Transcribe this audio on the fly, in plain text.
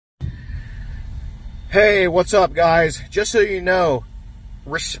Hey, what's up, guys? Just so you know,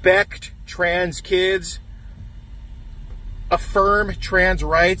 respect trans kids, affirm trans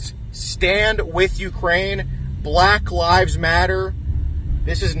rights, stand with Ukraine, Black Lives Matter.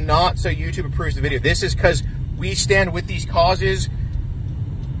 This is not so YouTube approves the video. This is because we stand with these causes.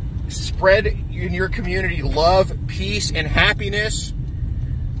 Spread in your community love, peace, and happiness.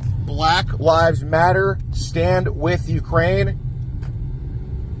 Black Lives Matter, stand with Ukraine.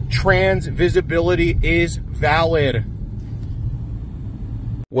 Trans visibility is valid.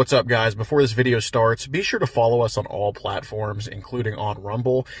 What's up, guys? Before this video starts, be sure to follow us on all platforms, including on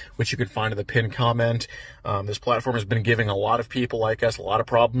Rumble, which you can find in the pinned comment. This platform has been giving a lot of people like us a lot of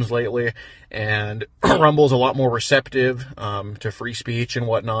problems lately, and Rumble is a lot more receptive to free speech and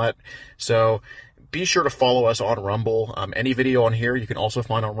whatnot. So be sure to follow us on Rumble. Any video on here you can also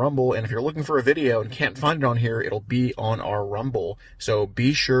find on Rumble, and if you're looking for a video and can't find it on here, it'll be on our Rumble. So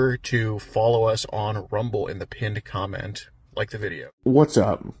be sure to follow us on Rumble in the pinned comment. Like the video. What's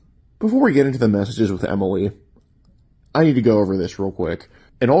up? Before we get into the messages with Emily, I need to go over this real quick.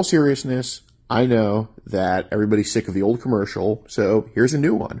 In all seriousness, I know that everybody's sick of the old commercial, so here's a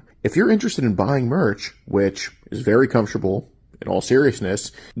new one. If you're interested in buying merch, which is very comfortable, in all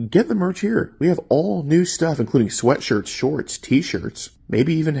seriousness, get the merch here. We have all new stuff, including sweatshirts, shorts, t-shirts,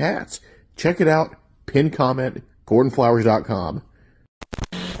 maybe even hats. Check it out. Pinned comment, GordonFlowers.com.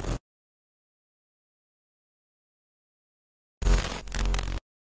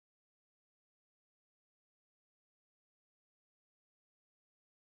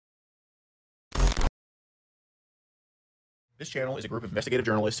 This channel is a group of investigative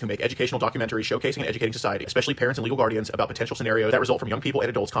journalists who make educational documentaries showcasing and educating society, especially parents and legal guardians, about potential scenarios that result from young people and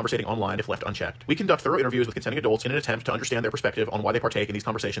adults conversating online if left unchecked. We conduct thorough interviews with consenting adults in an attempt to understand their perspective on why they partake in these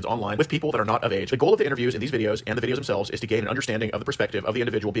conversations online with people that are not of age. The goal of the interviews in these videos and the videos themselves is to gain an understanding of the perspective of the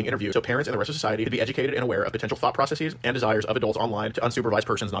individual being interviewed, so parents and the rest of society can be educated and aware of potential thought processes and desires of adults online to unsupervised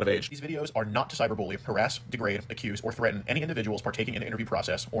persons not of age. These videos are not to cyberbully, harass, degrade, accuse, or threaten any individuals partaking in the interview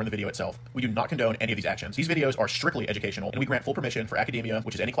process or in the video itself. We do not condone any of these actions. These videos are strictly educational, and we grant full permission for academia,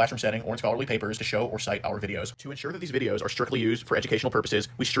 which is any classroom setting or in scholarly papers, to show or cite our videos. To ensure that these videos are strictly used for educational purposes,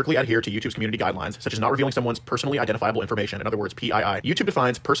 we strictly adhere to YouTube's community guidelines, such as not revealing someone's personally identifiable information, in other words, PII. YouTube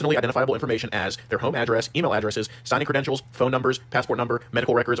defines personally identifiable information as their home address, email addresses, signing credentials, phone numbers, passport number,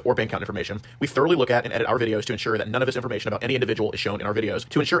 medical records, or bank account information. We thoroughly look at and edit our videos to ensure that none of this information about any individual is shown in our videos.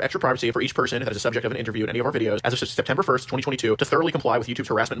 To ensure extra privacy for each person that is a subject of an interview in any of our videos, as of September 1st, 2022, to thoroughly comply with YouTube's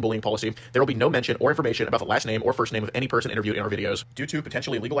harassment and bullying policy, there will be no mention or information about the last name or first name of any person interviewed in our videos. Due to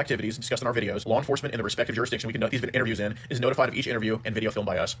potentially illegal activities discussed in our videos, law enforcement in the respective jurisdiction we conduct these interviews in is notified of each interview and video filmed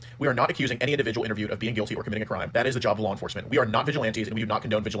by us. We are not accusing any individual interviewed of being guilty or committing a crime. That is the job of law enforcement. We are not vigilantes, and we do not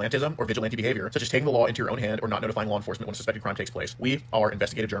condone vigilantism or vigilante behavior, such as taking the law into your own hand or not notifying law enforcement when a suspected crime takes place. We are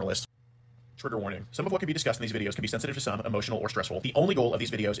investigative journalists. Trigger warning. Some of what can be discussed in these videos can be sensitive to some, emotional, or stressful. The only goal of these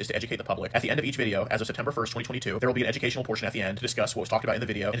videos is to educate the public. At the end of each video, as of September 1st, 2022, there will be an educational portion at the end to discuss what was talked about in the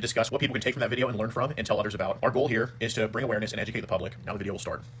video and to discuss what people can take from that video and learn from and tell others about. Our goal here is to bring awareness and educate the public. Now the video will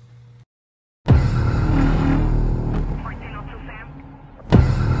start.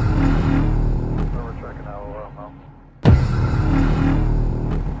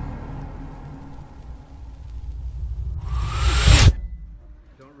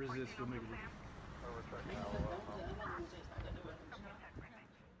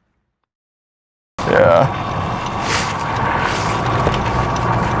 Yeah.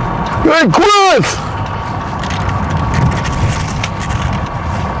 Good Cliff!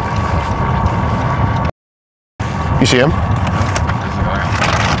 You see him?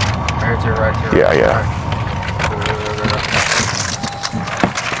 Right to your right, to your Yeah, right. yeah.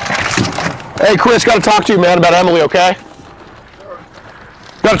 Hey, Chris, got to talk to you, man, about Emily, okay?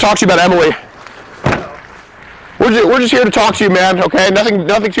 Got to talk to you about Emily. We're just here to talk to you, man, okay?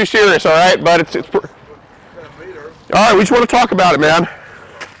 Nothing too serious, all right? But it's all right, we just want to talk about it, man.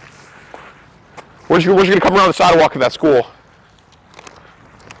 We're just going to come around the sidewalk of that school.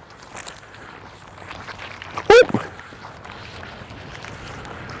 Whoop.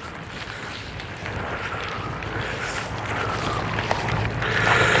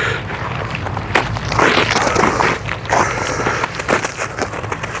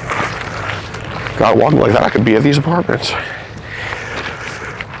 God, walking like that, I could be at these apartments. All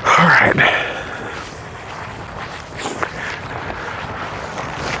right.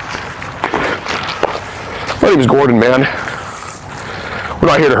 My name is Gordon, man. We're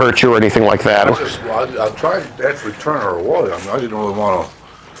not here to hurt you or anything like that. I tried to actually turn her away. I mean, I didn't really want to.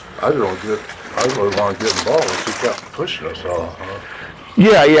 I didn't really want to get involved. She kept pushing us all.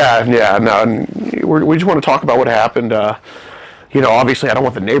 Yeah. No, we just want to talk about what happened. You know, obviously I don't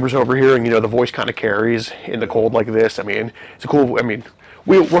want the neighbors overhearing, you know, the voice kind of carries in the cold like this. I mean, it's a cool, I mean,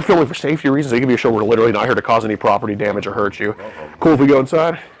 we're filming for safety reasons. It can be a show we're literally not here to cause any property damage or hurt you. Cool if we go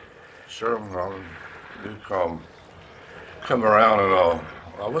inside? Sure, you come around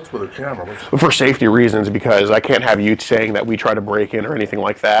and what's with the camera? For safety reasons, because I can't have you saying that we try to break in or anything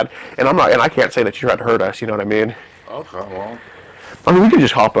like that. And I can't say that you tried to hurt us, you know what I mean? Okay, well. I mean, we could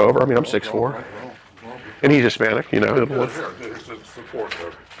just hop over. I mean, I'm 6'4". And he's Hispanic, you know. Yeah, it's support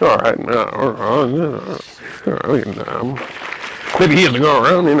there. All right. Maybe he has to go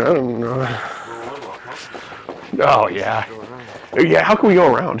around, you know. I don't know. Oh, yeah. Yeah, how can we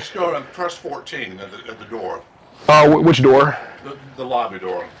go around? Just go and press 14 at the door. Oh, which door? The lobby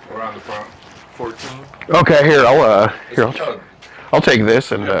door, around the front. 14. Okay, here, I'll take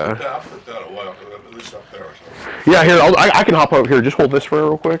this and, I'll put that away, at least up there. So. Yeah, here, I can hop over here. Just hold this for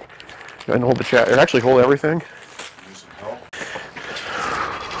real quick. And hold the chat, or actually hold everything.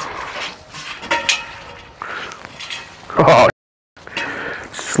 Oh,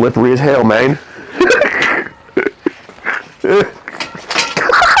 slippery as hell, man.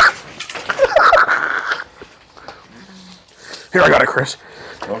 Here, I got it, Chris.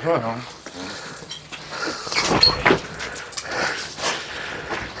 Okay.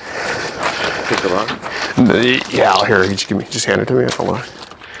 Take it on? Yeah, here, just hand it to me. Hold on.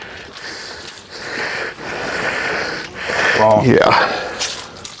 Well, yeah.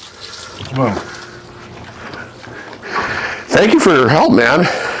 Well. Thank you for your help, man.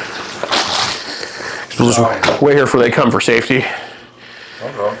 We'll just wait here before they come for safety.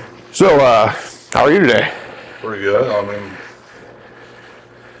 Okay. So, how are you today? Pretty good. I mean,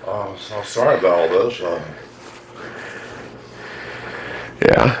 so sorry about all this.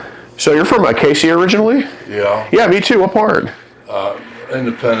 Yeah. So you're from KC originally? Yeah. Yeah, me too. What part?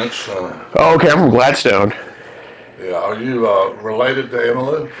 Independence. Oh, okay. I'm from Gladstone. Yeah. Are you related to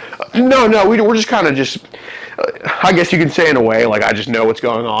Emily? No. We're just kind of I guess you can say in a way, like I just know what's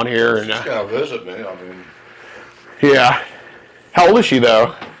going on here. And just kind of visit me. I mean. Yeah. How old is she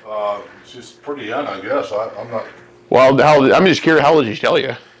though? She's pretty young, I guess. I'm not. Well, I'm just curious. How old did she tell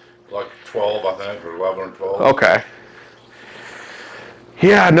you? Like 12, I think, or 11 or 12. Okay.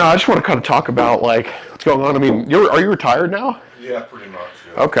 Yeah. No, I just want to kind of talk about like what's going on. I mean, are you retired now? Yeah, pretty much.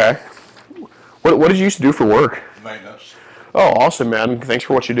 Yeah. Okay. What did you used to do for work? Maintenance. Oh, awesome, man. Thanks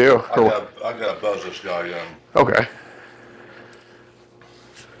for what you do. I got to buzz this guy in. Okay.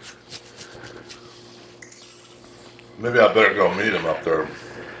 Maybe I better go meet him up there.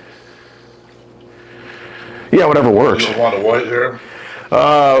 Yeah, whatever works. You want to wait here?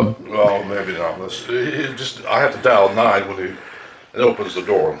 Well, maybe not. I have to dial 9 when it opens the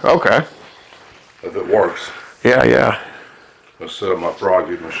door. Okay. If it works. Yeah. Let's set up my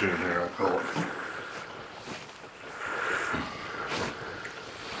froggy machine here, I call it.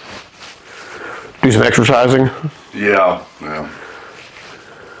 Do some exercising? Yeah.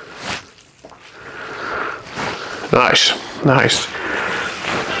 Nice.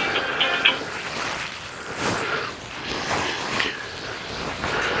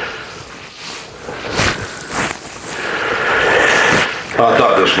 I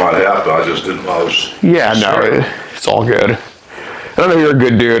thought this might happen. I just didn't know. Yeah, no, it's all good. I know you're a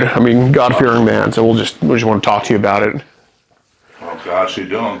good dude. I mean, God-fearing man. So we just want to talk to you about it. Okay, how's she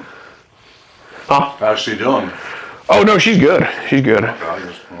doing? Huh? How's she doing? Oh no, she's good. She's good. Okay, I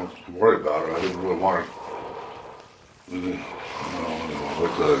was worried about her. I didn't really want her. I didn't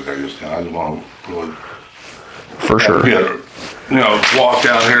want to really. For sure. Get her, walk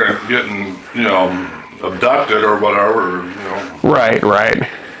down here and getting, abducted or whatever. Right.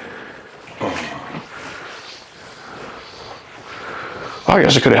 I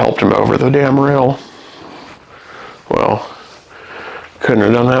guess I could have helped him over the damn rail. Well, couldn't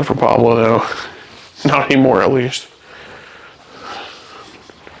have done that for Pablo though. Not anymore, at least.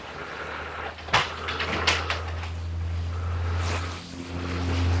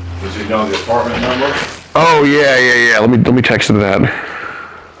 Does he know the apartment number? Oh yeah. Let me text him that.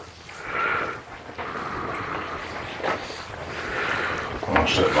 I'll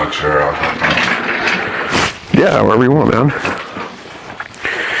set my chair out. Yeah, wherever you want, man.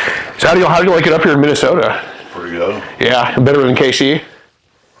 So how do you like it up here in Minnesota? Pretty good. Yeah, better than KC?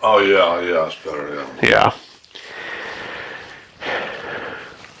 Oh yeah, it's better, yeah. Yeah.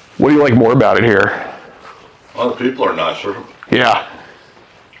 What do you like more about it here? Well, the people are nicer. Yeah.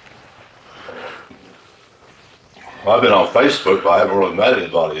 Well, I've been on Facebook, but I haven't really met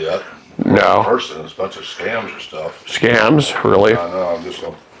anybody yet. No. In person, it's a bunch of scams and stuff. Scams? Really? I know, I'm just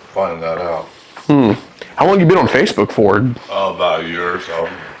finding that out. How long have you been on Facebook for? Oh, about a year or so.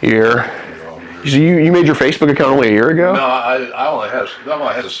 Year. You made your Facebook account only a year ago? No, I only had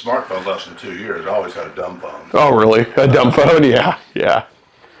a smartphone less than 2 years. I always had a dumb phone. Oh, really? A dumb phone? Yeah, yeah.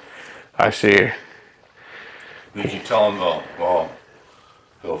 I see. Did you tell him? Well,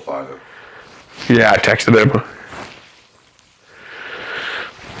 he'll find it. Yeah, I texted him.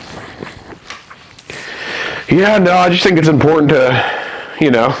 Yeah, no, I just think it's important to,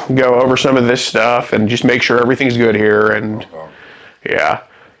 you know, go over some of this stuff and just make sure everything's good here. And yeah,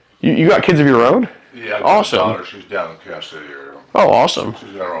 you got kids of your own? Yeah, I got awesome. a daughter. She's down in Kansas City area. Oh, awesome.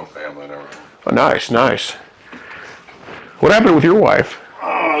 She's got her own family and everything. Oh, nice, nice. What happened with your wife?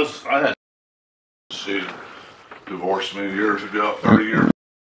 I had. She divorced me years ago, 30 years.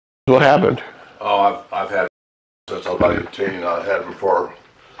 What happened? Oh, I've had since I was about 18. I had before.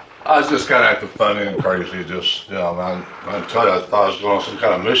 I was just kind of acting funny and crazy. Just, you know, I tell you, I thought I was going on some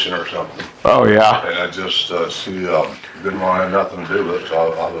kind of mission or something. Oh, yeah. And I just, she didn't want to have nothing to do with it,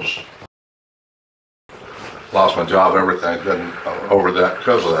 so I was, lost my job, everything, then over that,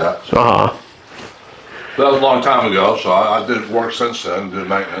 because of that. So. Uh-huh. That was a long time ago, so I did work since then, did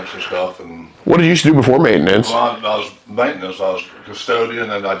maintenance and stuff. And what did you used to do before maintenance? well, I was maintenance, I was custodian,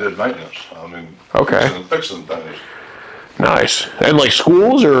 and I did maintenance. I mean, okay. fixing things. Nice. And like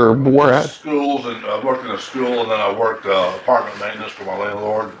schools or where at? Schools, and I worked in a school, and then I worked apartment maintenance for my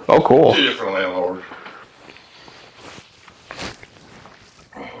landlord. Oh, cool. 2 different landlords.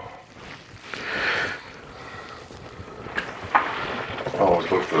 I always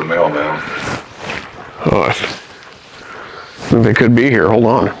look for the mailman. Oh, I think they could be here. Hold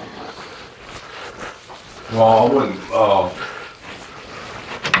on. Well, I wouldn't.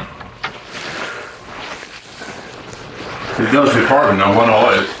 He does the apartment now,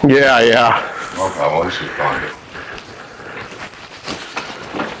 108. Yeah, yeah. Okay, well, he should find it.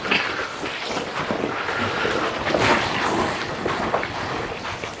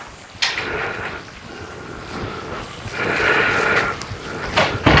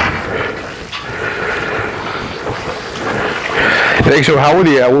 So how were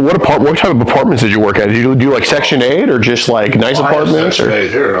the what type of apartments did you work at? Did you do like Section 8 or just like nice apartments? Section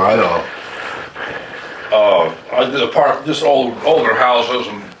 8 here. I did just older houses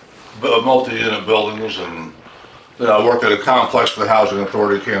and multi-unit buildings, and then I worked at a complex for the Housing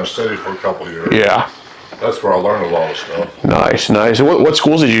Authority of Kansas City for a couple of years. Yeah. That's where I learned a lot of stuff. Nice, nice. And what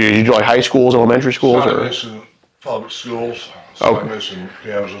schools did you do? Did you do like high schools, elementary schools, or Chanhassen public schools? Chanhassen,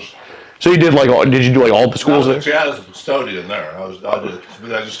 Kansas. So you did did you do like all the schools there? Yeah, I was a custodian there. I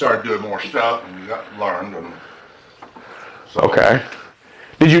just started doing more stuff and learned. And so, okay.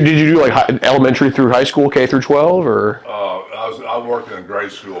 Did you do like elementary through high school, K through 12, or? I worked in a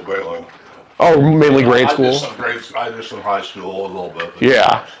grade school, Bailey. Oh, mainly grade school. I did some high school a little bit.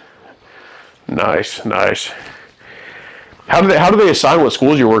 Yeah. Nice, nice. How do they assign what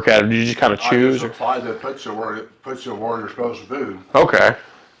schools you work at? Or do you just kind of choose? I just apply that puts you where you're supposed to be. Okay.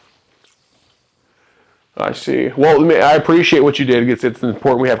 I see. Well, I appreciate what you did. It's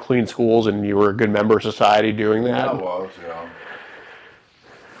important we have clean schools, and you were a good member of society doing that. Yeah, I was, yeah.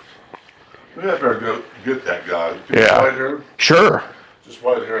 We had better get that guy. Can you wait here? Sure. Just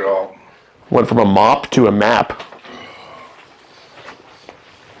wait here, I'll... Went from a mop to a map.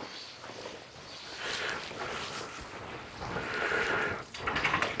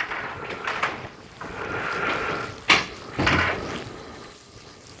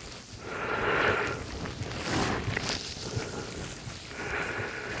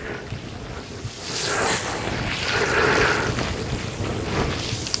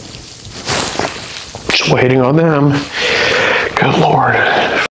 Waiting on them. Good Lord.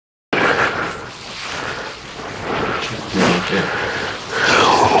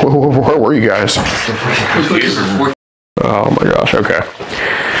 Where were you guys? Oh my gosh, okay.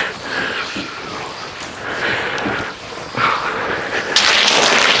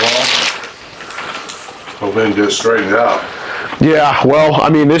 Well, then get straightened out. Yeah, well, I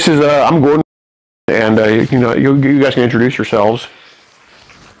mean, this is, I'm Gordon, and, you know, you guys can introduce yourselves.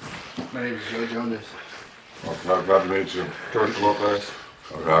 My name is Joe Jonas. Glad to meet you. George Lopez.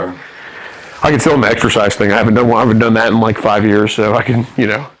 Okay. I can film the exercise thing. I haven't done that in like 5 years, so I can, you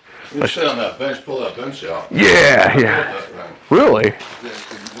know. You sit on that bench, pull that bench out. Yeah, yeah. Really? Yeah,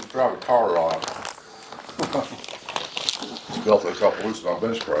 you drive a car on it. It's built in a couple weeks on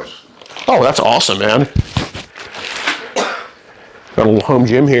bench press. Oh, that's awesome, man. Got a little home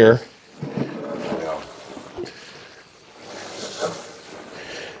gym here. Yeah.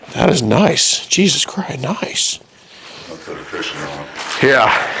 That is nice. Jesus Christ, nice. I'll put a cushion on it. Yeah.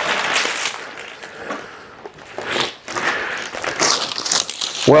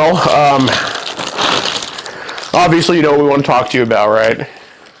 Well, obviously you know what we want to talk to you about, right?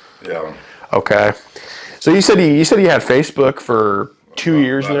 Yeah. Okay. So you said you had Facebook for 2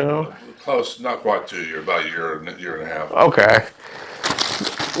 years now? Close, not quite 2 years, about a year and a half. Okay.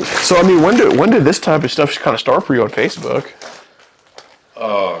 So I mean, when did this type of stuff kind of start for you on Facebook?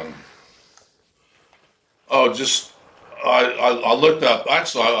 I looked up.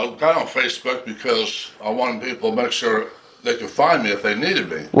 Actually, I got on Facebook because I wanted people to make sure they could find me if they needed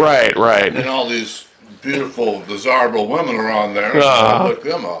me. Right, right. And all these beautiful, desirable women are on there, so I looked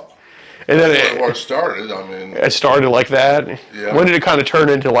them up. And then That's where it started. I mean, it started like that. Yeah. When did it kind of turn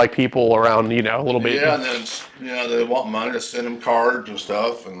into like people around, a little bit? yeah, and then they want money to send them cards and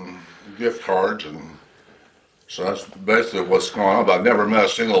stuff and gift cards, and so that's basically what's going on. But I've never met a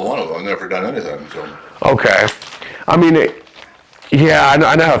single one of them. I've never done anything. So. Okay. I mean, yeah,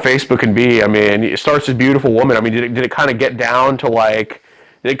 I know how Facebook can be. I mean, it starts as beautiful woman. I mean, did it kind of get down to like,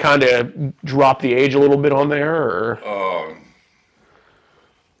 did it kind of drop the age a little bit on there, or?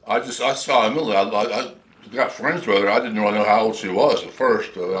 I saw Emily. I got friends with her. I didn't really know how old she was at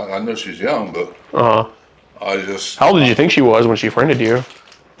first. I knew she's young, but How old did you think she was when she friended you?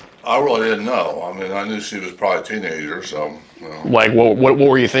 I really didn't know. I mean, I knew she was probably a teenager, so. Like, what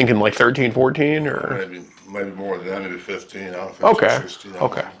were you thinking, like 13, 14, or? Maybe more than that, maybe 15. I don't think Okay, 16,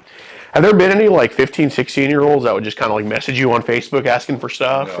 okay. Have there been any like 15, 16-year-olds that would just kind of like message you on Facebook asking for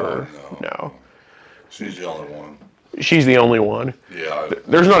stuff? No. She's the only one. She's the only one. Yeah.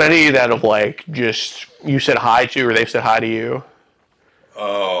 There's not any that have like just you said hi to or they've said hi to you.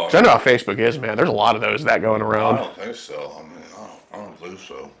 'Cause I know how Facebook is, man. There's a lot of those that going around. I don't think so. I mean, I don't believe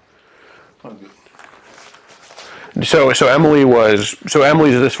so. So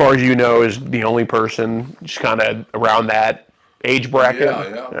Emily's, as far as you know, is the only person just kind of around that age bracket.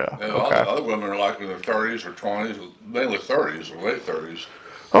 Yeah. Okay. Other women are like in their 30s or 20s, mainly 30s or late 30s.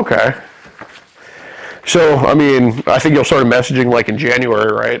 Okay. So I mean, I think you'll start messaging like in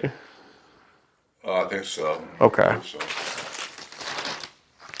January, right? I think so. Okay.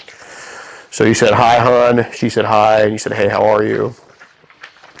 So you said hi, hon. She said hi, and you said, hey, how are you?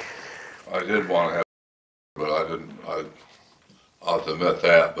 I did want to have, but I didn't. I'll have to admit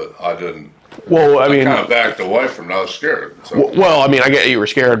that, but I didn't. Well, I mean, kind of backed away from it. I was scared. So. Well, I mean, I get you were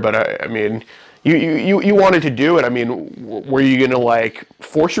scared, but I mean, you wanted to do it. I mean, were you gonna like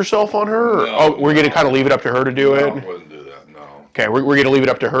force yourself on her, or we're gonna kind of leave it up to her to do it? I wouldn't do that. No. Okay, we're gonna leave it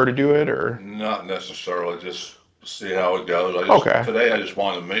up to her to do it, or not necessarily. Just see how it goes. Today, I just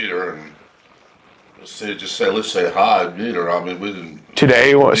wanted to meet her and. Let's say hi, meet her. I mean, we didn't.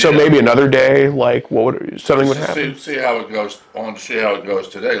 Today, so maybe another day, like something would happen. See how it goes. I want to see how it goes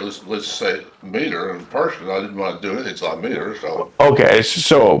today. Let's say meet her in person. I didn't want to do anything until I meet her. So. Okay,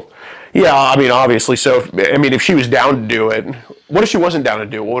 so yeah, I mean, obviously, so if she was down to do it, what if she wasn't down to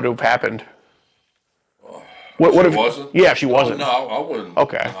do it? What would have happened? What if wasn't? Yeah, if she wasn't. No, I wouldn't.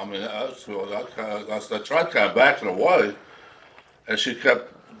 Okay. I mean, I tried kind of backing away, and she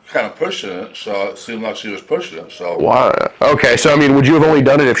kept. Kind of pushing it, so it seemed like she was pushing it. So wow. Okay, so I mean, would you have only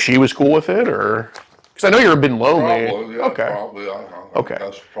done it if she was cool with it, or because I know you've been lonely? Probably, yeah, okay. Probably. Okay.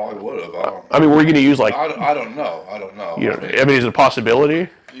 I probably would have. I mean, were you going to use like? I don't know. I mean, is it a possibility?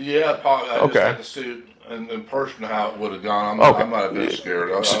 Yeah, probably. I just had to see in person how it would have gone. I might have been scared.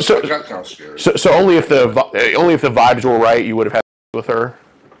 I got kind of scared. So only if the vibes were right, you would have had with her.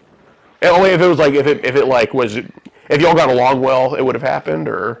 And only if it was like if y'all got along well, it would have happened,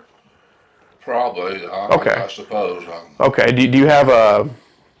 or? Probably. Okay. I suppose. Okay. Do you have a?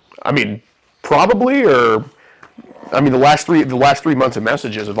 I mean, probably, or I mean, the last 3 months of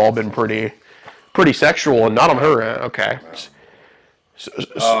messages have all been pretty sexual, and not on her end. Okay.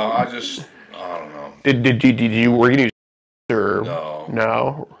 I don't know. Did you were you or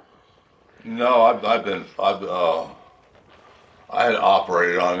no? No, I had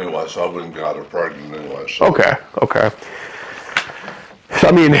operated on it anyway, so I wouldn't got her pregnant anyway. So. Okay. So,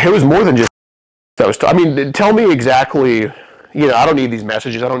 I mean, it was more than just those. I mean, tell me exactly. I don't need these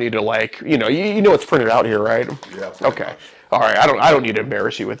messages. I don't need to you know what's printed out here, right? Yeah. Okay. Much. All right. I don't need to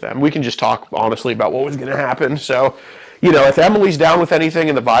embarrass you with them. We can just talk honestly about what was going to happen. So, if Emily's down with anything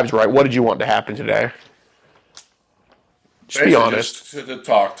and the vibe's right, what did you want to happen today? Just be honest. Just to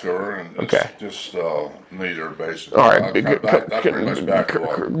talk to her and just meet her, basically. All right. I pretty much backed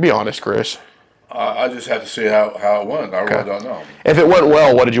away. Be honest, Chris. I just had to see how it went. I really don't know. If it went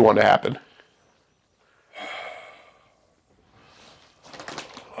well, what did you want to happen?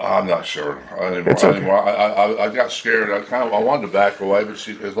 I'm not sure anymore. I got scared. I wanted to back away, but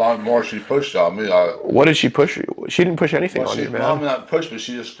as more she pushed on me. What did she push you? She didn't push anything on you, man. Well, not push, but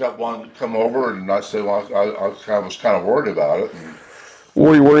she just kept wanting to come over, and I said, well, I was kind of worried about it. And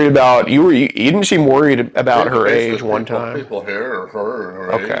Were you worried about, you didn't seem worried about her Basically, age one time. People here, or her, and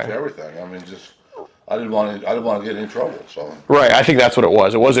her age, Okay. everything. I mean, just I didn't want to get in trouble. So Right, I think that's what it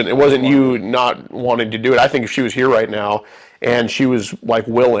was. It wasn't you not wanting to do it. I think if she was here right now and she was like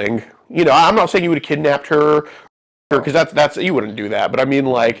willing, you know, I'm not saying you would have kidnapped her, because that's you wouldn't do that. But I mean,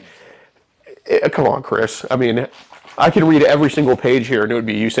 like, come on, Chris. I mean, I can read every single page here and it would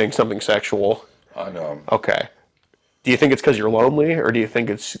be you saying something sexual. I know. Okay. Do you think it's because you're lonely, or do you think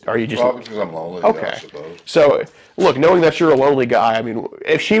are you just... Probably because I'm lonely. Okay. Yeah, I suppose. So, look, knowing that you're a lonely guy, I mean,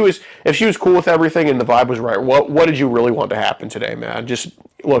 if she was cool with everything and the vibe was right, what did you really want to happen today, man? Just,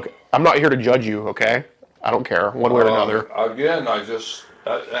 look, I'm not here to judge you, okay? I don't care, one way or another. Again, I just,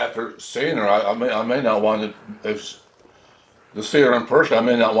 after seeing her, I may not want to see her in person. I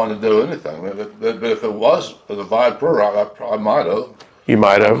may not want to do anything. But if it was the vibe for her, I might have. You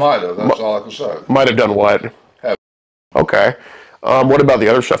might have. I might have. That's all I can say. Might have done what? Have. Okay. What about the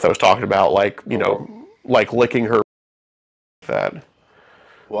other stuff that was talked about, like, you know, like licking her? That.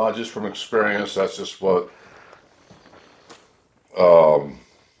 Well, just from experience, that's just what.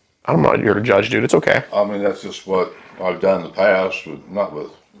 I'm not here to judge, dude. It's okay. I mean, that's just what I've done in the past, not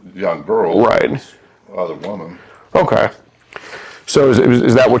with young girls, right? With other women. Okay. So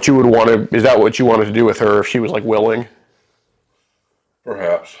is that what you would want to? Is that what you wanted to do with her if she was like willing?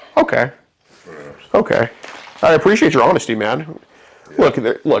 Perhaps. Okay. Perhaps. Okay. I appreciate your honesty, man.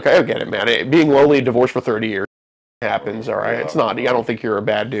 Yeah. Look, I get it, man. Being lonely and divorced for 30 years happens, all right? Yeah. It's not, I don't think you're a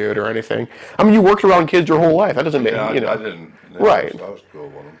bad dude or anything. I mean, you worked around kids your whole life. That doesn't mean, you know. I didn't. Right. I was cool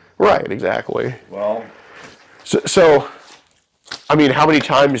with them. Right, exactly. Well. So, I mean, how many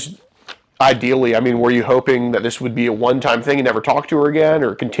times, ideally, I mean, were you hoping that this would be a one-time thing and never talk to her again,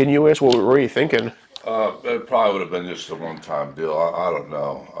 or continuous? What were you thinking? It probably would have been just a one-time deal. I don't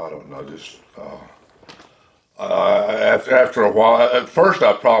know. Just after a while. At first,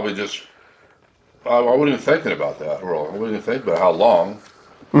 I probably just I wasn't even thinking about that. Really. I wasn't even thinking about how long.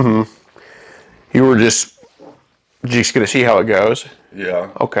 Mm-hmm. You were just going to see how it goes. Yeah.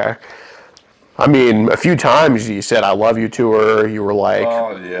 Okay. I mean, a few times you said "I love you" to her. You were like,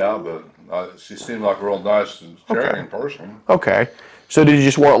 "Oh yeah," but she seemed like a real nice and caring person. Okay. So did you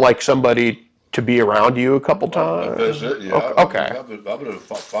just want like somebody to be around you a couple times? Visit, yeah. Okay. I mean, that would have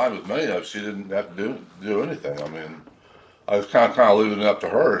been fine with me if she didn't have to do anything. I mean, I was kind of leaving it up to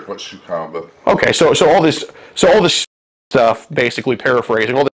her what she but. Okay, so all this stuff, basically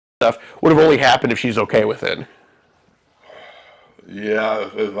paraphrasing, all this stuff would have only happened if she's okay with it. Yeah,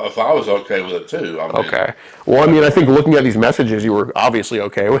 if I was okay with it too. I mean, okay. Well, I mean, I think looking at these messages, you were obviously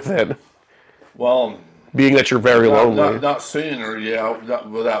okay with it. Well. Being that you're very lonely. Not seeing her, yeah,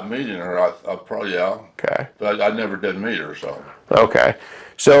 without meeting her, I probably, yeah. Okay. But I never did meet her, so. Okay.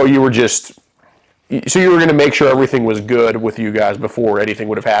 So you were going to make sure everything was good with you guys before anything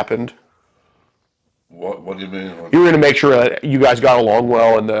would have happened? What do you mean? You were going to make sure that you guys got along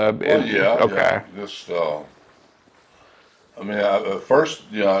well in the... Well, yeah. Okay. Yeah. Just, I mean, at first,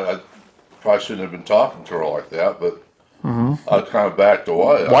 you know, I probably shouldn't have been talking to her like that, but I kind of backed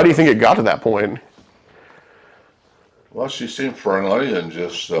away. Why do you think it got to that point? Well, she seemed friendly and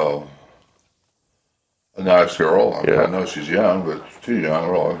just a nice girl. I know she's young, but too young,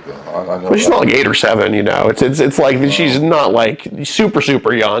 really. I know. Well, she's not like 8 or 7, you know. It's like she's not like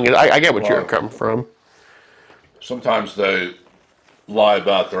super young. I get what you're coming from. Sometimes they lie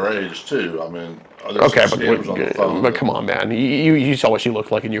about their age too. I mean, okay, but come on, man. You saw what she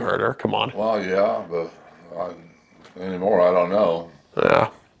looked like and you heard her. Come on. Well, yeah, but anymore, I don't know. Yeah.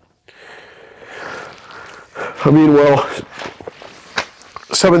 I mean, well,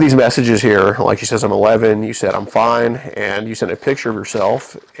 some of these messages here, like she says, I'm 11, you said I'm fine, and you sent a picture of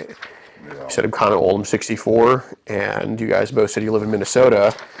yourself. Yeah. You said I'm kind of old, I'm 64, and you guys both said you live in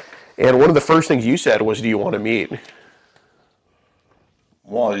Minnesota. And one of the first things you said was, do you want to meet?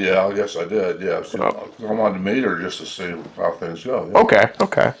 Well, yeah, I guess I did, yeah. I wanted to meet her just to see how things go. Yeah.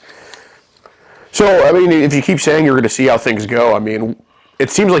 Okay. So, I mean, if you keep saying you're going to see how things go, I mean, it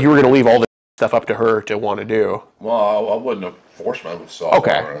seems like you were going to leave all this stuff up to her to want to do. Well, I wouldn't have forced myself or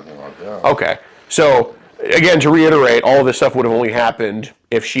anything like that. Okay. So, again, to reiterate, all of this stuff would have only happened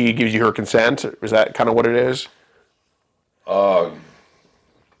if she gives you her consent. Is that kind of what it is?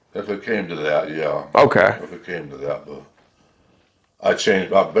 If it came to that, yeah. Okay. If it came to that, but I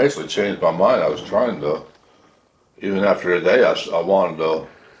basically changed my mind. I was trying to, even after a day, I wanted to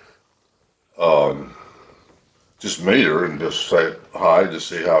just meet her and just say hi to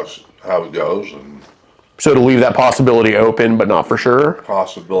see how it goes. And so to leave that possibility open, but not for sure?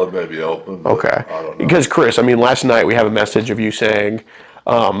 Possibility may be open, but okay. I don't know. Because, Chris, I mean, last night we have a message of you saying,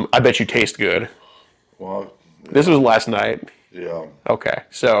 I bet you taste good. Well, this was last night. Yeah. Okay,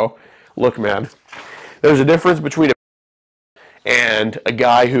 so look, man, there's a difference between and a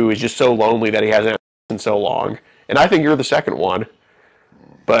guy who is just so lonely that he hasn't in so long. And I think you're the second one.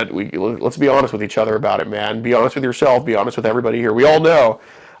 But let's be honest with each other about it, man. Be honest with yourself. Be honest with everybody here. We all know.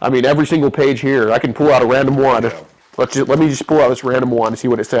 I mean, every single page here, I can pull out a random one. Yeah. Let me just pull out this random one and see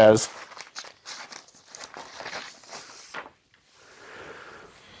what it says.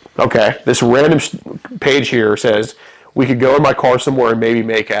 Okay, this random page here says, we could go in my car somewhere and maybe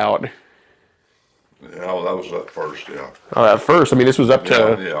make out. Yeah, well, that was at first, yeah. Oh, at first. I mean, this was up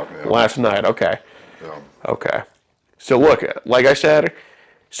to Yeah. last night. Okay. Yeah. Okay. So look, like I said,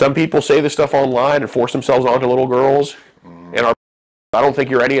 some people say this stuff online and force themselves onto little girls. And I don't think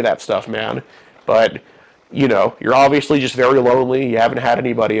you're any of that stuff, man. But, you know, you're obviously just very lonely. You haven't had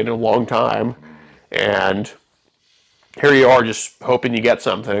anybody in a long time. And here you are just hoping you get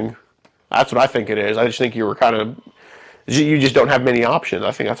something. That's what I think it is. I just think you were you just don't have many options.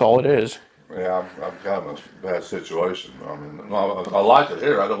 I think that's all it is. Yeah, I'm kind of in a bad situation. I mean, I like it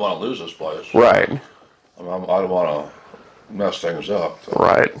here. I don't want to lose this place. Right. I don't want to mess things up. So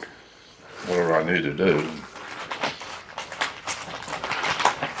Right. whatever I need to do.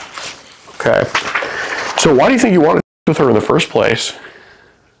 Okay. So why do you think you wanted with her in the first place?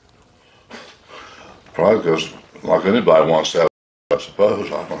 Probably because, like anybody wants to have, I suppose.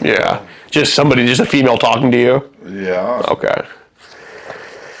 I don't know. Yeah. Just a female talking to you? Yeah. Okay.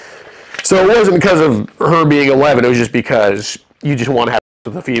 So it wasn't because of her being 11, it was just because you just want to have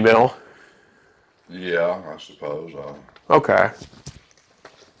with a female? Yeah, I suppose. Okay.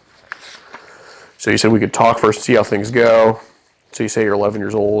 So you said we could talk first and see how things go. So you say you're 11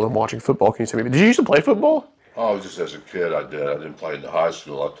 years old and watching football. Can you tell me, did you used to play football? Oh, just as a kid, I did. I didn't play in the high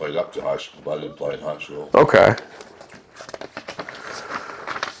school. I played up to high school, but I didn't play in high school. Okay.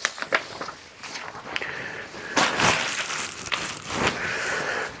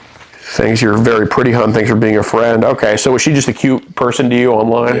 Thanks, you're very pretty, hon. Thanks for being a friend. Okay, so was she just a cute person to you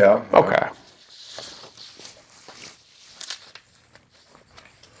online? Yeah. Okay.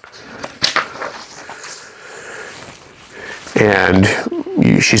 And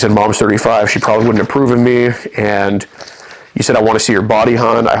she said, Mom's 35. She probably wouldn't approve of me. And you said, I want to see your body,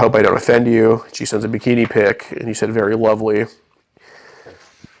 hon. I hope I don't offend you. She sends a bikini pic, and you said, very lovely.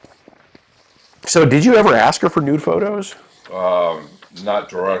 So did you ever ask her for nude photos? Not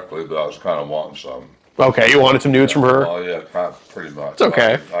directly, but I was kind of wanting some. Okay, you wanted some nudes from her? Oh, yeah, kind of, pretty much. It's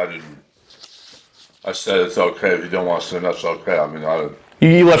okay. I didn't. I said it's okay if you don't want to send. That's okay. I mean,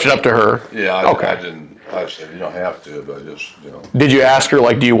 You left it up to her? Yeah, Okay. I didn't. I said you don't have to, but just Did you ask her,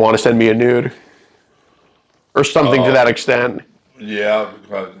 like, do you want to send me a nude? Or something to that extent? Yeah,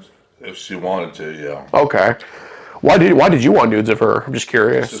 because if she wanted to, yeah. Okay. Why did you want nudes of her? I'm just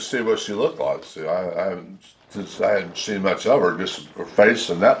curious. To see what she looked like. See, I hadn't seen much of her, just her face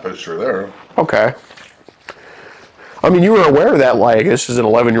and that picture there. Okay. I mean, you were aware that, like, this is an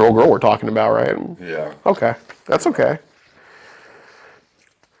 11-year-old girl we're talking about, right? Yeah. Okay. That's okay.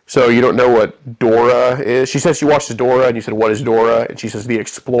 So you don't know what Dora is? She says she watches Dora, and you said, what is Dora? And she says, the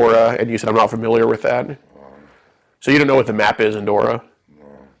Explorer, and you said, I'm not familiar with that. So you don't know what the map is in Dora? No.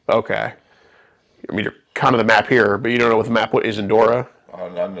 Okay. I mean, you're kind of the map here, but you don't know what the map is in Dora? I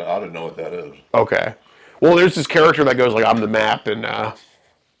don't know what that is. Okay. Well, there's this character that goes like, I'm the map, and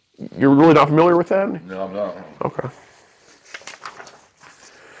you're really not familiar with that? No, I'm not. Okay.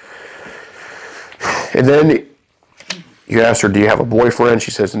 And then you asked her, do you have a boyfriend?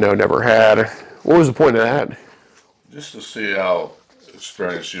 She says, no, never had. What was the point of that? Just to see how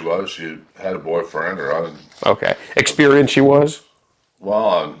experienced she was. She had a boyfriend, or I didn't. Okay. Experienced she was?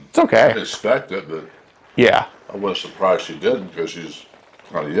 Well, It's okay. I didn't expect it, but Yeah. I wasn't surprised she didn't because she's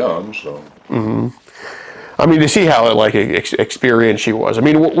kind of young. So. I mean, to see how like experienced she was. I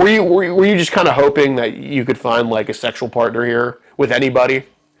mean, were you just kind of hoping that you could find like a sexual partner here with anybody?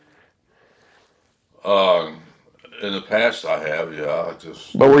 In the past, I have, yeah.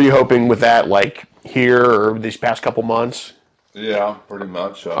 But were you hoping with that like here or these past couple months? Yeah, pretty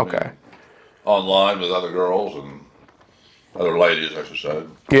much. I Okay. mean, online with other girls and other ladies, I should say.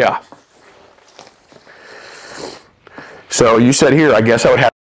 Yeah. So you said here, I guess I would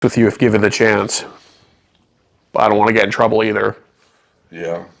have with you if given the chance. But I don't want to get in trouble either.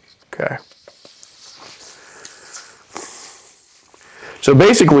 Yeah. Okay. So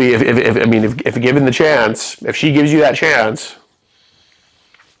basically, if given the chance, if she gives you that chance,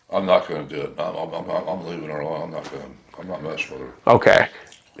 I'm not going to do it. I'm leaving her alone. I'm not messing with her. okay.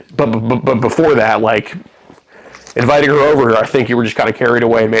 But before that, like inviting her over here, I think you were just kind of carried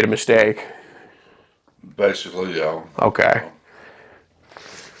away and made a mistake. Basically, yeah. Okay.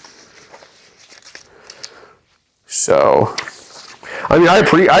 So I mean,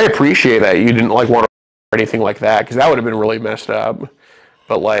 I appreciate that you didn't like want to or anything like that, because that would have been really messed up.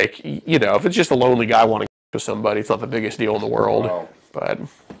 But like, you know, if it's just a lonely guy wanting to with somebody, it's not the biggest deal in the world. Wow. But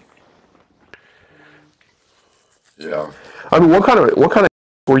Yeah. I mean, what kind of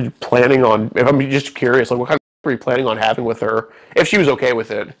were you planning on? If I'm just curious, like, what kind of were you planning on having with her if she was okay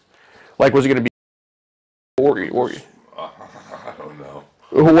with it? Like, was it going to be or I don't know.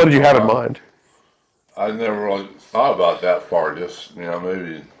 what did you have in mind? I never really thought about that far. Just, you know,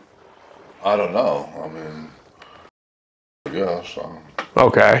 maybe, I don't know. I mean, I guess.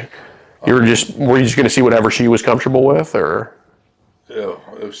 Okay. Were you just going to see whatever she was comfortable with, or? Yeah,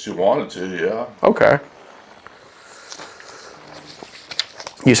 if she wanted to, yeah. Okay.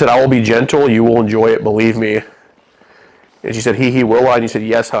 You said, I will be gentle, you will enjoy it, believe me. And she said, he will I? And you said,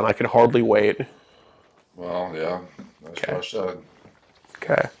 yes, hon, I can hardly wait. Well, yeah, that's what I said.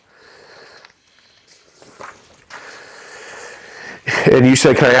 Okay. And you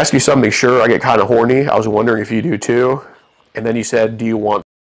said, can I ask you something? Sure, I get kind of horny. I was wondering if you do too. And then you said, do you want?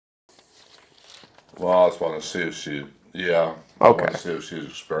 Well, I just want to see if she, yeah. Okay. I want to see if she's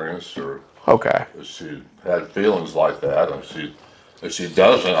experienced or Okay. if she had feelings like that. If she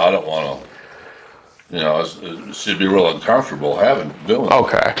doesn't, I don't want to, you know, she'd be real uncomfortable doing it.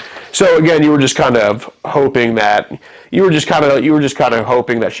 Okay. So again, you were just kind of hoping that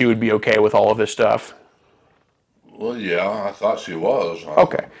hoping that she would be okay with all of this stuff. Well, yeah, I thought she was.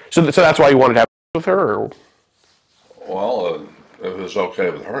 Okay. So that's why you wanted to have with her, or? Well, if it's okay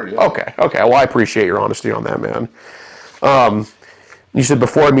with her, yeah. Okay. Okay. Well, I appreciate your honesty on that, man. You said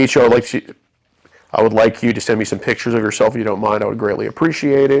before I meet you, I would like you to send me some pictures of yourself if you don't mind. I would greatly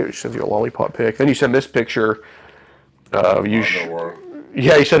appreciate it. She sends you a lollipop pic. Then you send this picture of you. Underwear.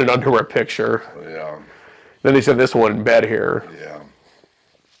 Yeah, you sent an underwear picture. Yeah. Then they sent this one in bed here. Yeah.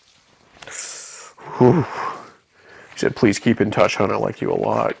 Whew. She said, please keep in touch, hon. I like you a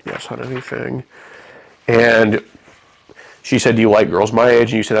lot. Yes, hon, anything. And she said, do you like girls my age?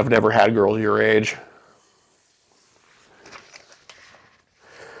 And you said, I've never had girls your age.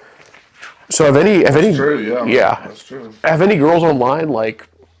 So have any? That's true, yeah. Yeah. That's true. Have any girls online, like,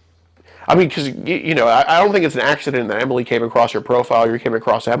 I mean, because, you know, I don't think it's an accident that Emily came across your profile, or you came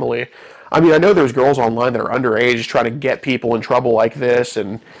across Emily. I mean, I know there's girls online that are underage trying to get people in trouble like this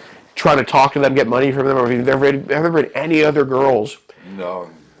and trying to talk to them, get money from them. I mean, have there been any other girls? No,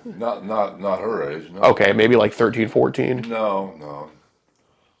 not her age. No. Okay, maybe like 13, 14? No.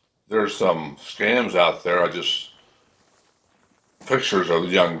 There's some scams out there. Pictures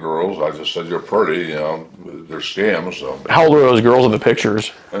of young girls. I just said, you're pretty, you know, they're scams. So. How old were those girls in the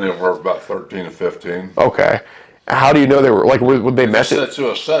pictures? And they were about 13 and 15. Okay. How do you know they were, like, would they mess it? It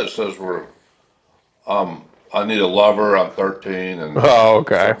says I need a lover, I'm 13, and Oh,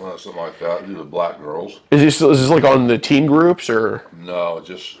 okay. something like that. These are black girls. Is this like on the teen groups, or? No, it's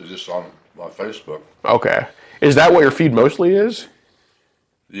just on my Facebook. Okay. Is that what your feed mostly is?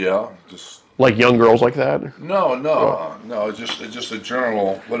 Yeah, just. Like young girls like that? No. It's just a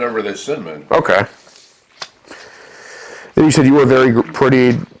general, whatever they send me. Okay. Then you said you were very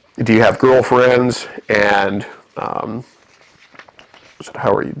pretty. Do you have girlfriends? And said,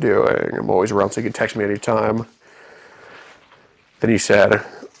 how are you doing? I'm always around, so you can text me anytime. Then you said,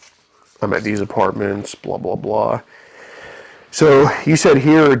 I'm at these apartments, blah, blah, blah. So you said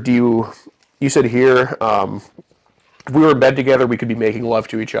here, if we were in bed together, we could be making love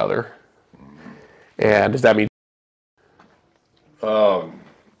to each other. And does that mean?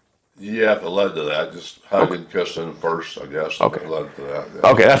 Yeah, if it led to that, just hugging, kissing first, I guess. Okay. If it led to that. Yeah.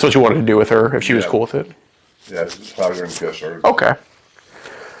 Okay, that's what you wanted to do with her, if she was cool with it? Yeah, just hug her and kiss her. Okay.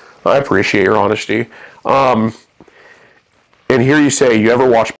 I appreciate your honesty. And here you say, you ever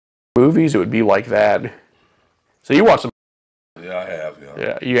watch movies? It would be like that. So you watch some. Yeah, I have, yeah.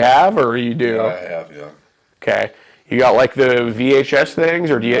 Yeah, you have, or you do? Yeah, I have, yeah. Okay. You got like the VHS things,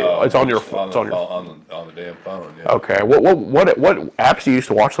 or do you? It's on your phone. On the damn phone. Yeah. Okay. What apps do you used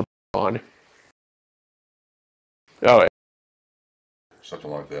to watch them on? Oh.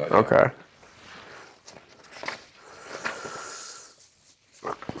 Something like that. Yeah. Okay.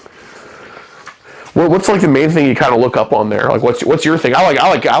 What's like the main thing you kind of look up on there? Like, what's your thing? I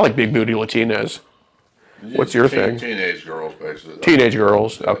like big booty Latinas. What's your thing? Teenage girls, basically. Teenage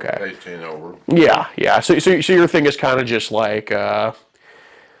girls. Okay. 18 over. Yeah. So your thing is kind of just like. I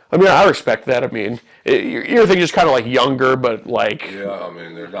mean, I respect that. I mean, your thing is just kind of like younger, but like. Yeah, I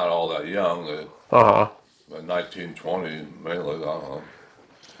mean, they're not all that young. 19, 20, mainly. I don't know.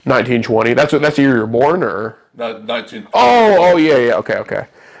 1920. That's the year you were born, or? 19. Oh yeah. Okay.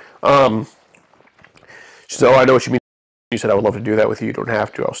 So I know what you mean. You said, I would love to do that with you. You don't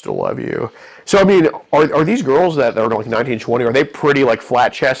have to. I'll still love you. So, I mean, are these girls that are like 19, 20, are they pretty like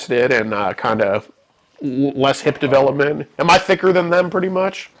flat-chested and kind of less hip development? Am I thicker than them pretty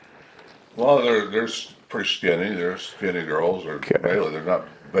much? Well, they're pretty skinny. They're skinny girls. They're not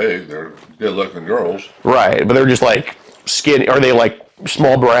big. They're good-looking girls. Right, but they're just like skinny. Are they like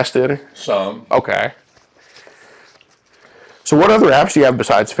small-breasted? Some. Okay. So what other apps do you have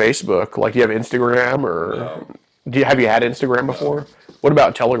besides Facebook? Like, do you have Instagram or... No. Have you had Instagram before? No. What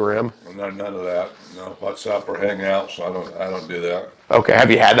about Telegram? None of that. No, WhatsApp or Hangouts. I don't do that. Okay.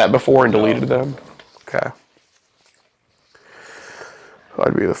 Have you had that before and deleted them? Okay.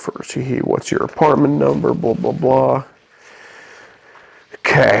 I'd be the first. What's your apartment number? Blah blah blah.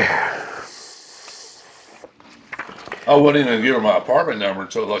 Okay. I wouldn't even give her my apartment number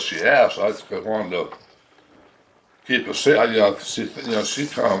until she asked. I just wanted to keep a seat. She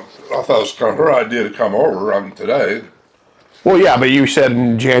come. I thought it was kind of her idea to come over today. Well, yeah, but you said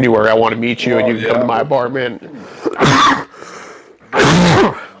in January I want to meet you and you can come to my apartment.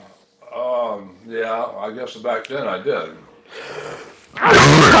 Yeah, I guess back then I did.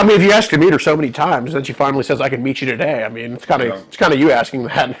 I mean, if you asked to meet her so many times, then she finally says I can meet you today. I mean, it's kind of you asking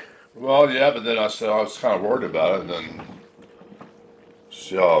that. Well, yeah, but then I said I was kind of worried about it, and then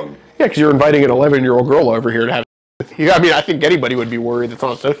yeah, because you're inviting an 11-year-old girl over here to have. I mean, I think anybody would be worried that's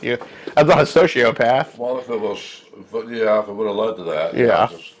not a sociopath. Well, if it would have led to that. Yeah.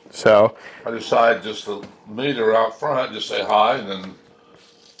 So I decided just to meet her out front, just say hi, and then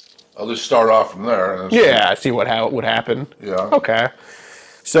at least start off from there. And see what would happen. Yeah. Okay.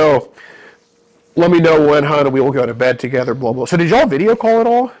 So let me know when, hon, and we will go to bed together. Blah blah. So did y'all video call at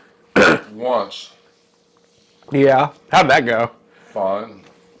all? Once. Yeah. How'd that go? Fine.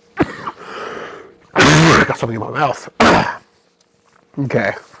 I got something in my mouth.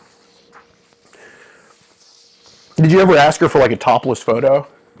 Okay. Did you ever ask her for like a topless photo?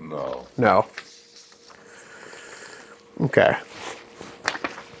 No. No. Okay.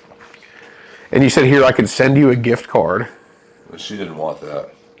 And you said here I could send you a gift card. She didn't want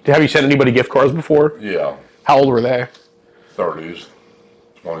that. Have you sent anybody gift cards before? Yeah. How old were they? 30s.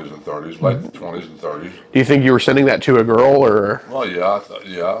 20s and 30s, late 20s and 30s. Do you think you were sending that to a girl or? Well, yeah,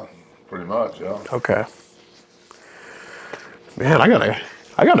 yeah, pretty much, yeah. Okay. Man, I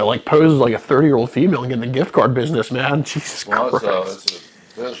gotta like pose like a 30-year-old female and get in the gift card business, man. Jesus Christ. It's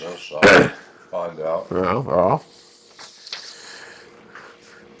a business, so I'll find out. Well.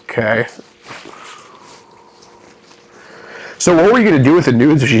 Okay. So what were you gonna do with the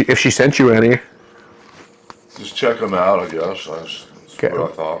nudes if she sent you any? Just check them out, I guess. That's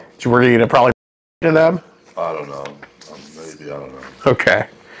what I thought. So were you gonna probably to them? I don't know. Maybe, I don't know. Okay.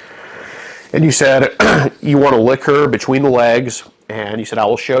 And you said you want to lick her between the legs, and you said I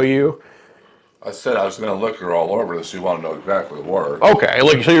will show you. I said I was going to lick her all over this. You want to know exactly where. Okay.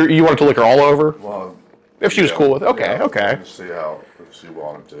 So you wanted to lick her all over? Well, if she was cool with it. Okay. Yeah, okay. See if she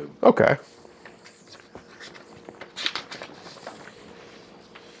wanted to. Okay.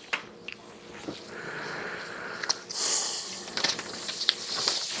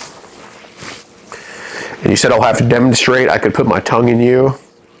 And you said I'll have to demonstrate. I could put my tongue in you.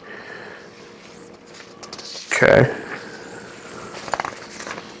 Okay.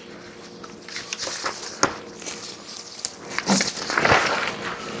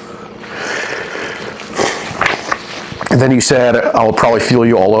 And then you said I'll probably feel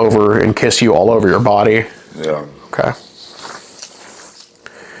you all over and kiss you all over your body. Yeah. Okay.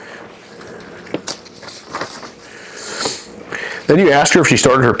 Then you asked her if she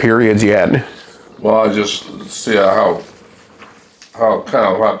started her periods yet. Well, I just see how old,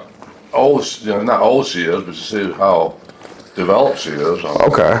 not old she is, but to see how developed she is.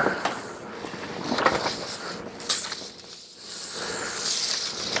 Okay.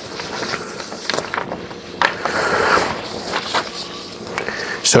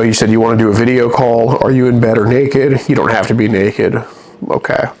 So you said you want to do a video call. Are you in bed or naked? You don't have to be naked.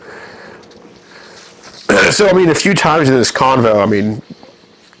 Okay. So, I mean, a few times in this convo, I mean,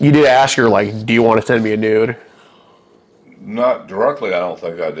 you did ask her, like, do you want to send me a nude? Not directly, I don't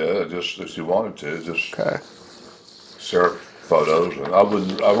think I did. Just if she wanted to, just share photos. And I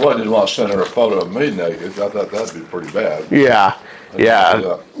really didn't want to send her a photo of me naked. I thought that'd be pretty bad. Yeah.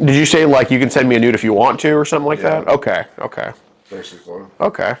 Did you say, like, you can send me a nude if you want to or something like that? Okay. Basically.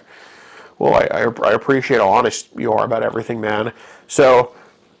 Okay. Well, I appreciate how honest you are about everything, man. So,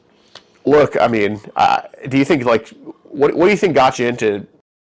 look, I mean, do you think, like, what do you think got you into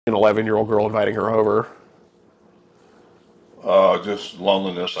an 11-year-old girl inviting her over? Just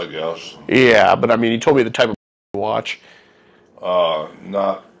loneliness, I guess. Yeah, but I mean, you told me the type of you watch.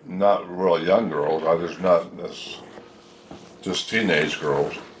 Not really young girls. I just not this. just teenage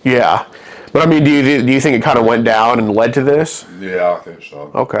girls. Yeah. But I mean, do you think it kind of went down and led to this? Yeah, I think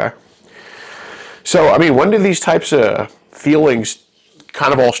so. Okay. So, I mean, when did these types of feelings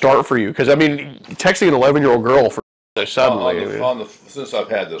kind of all start for you? Because, I mean, texting an 11-year-old girl for suddenly. Since I've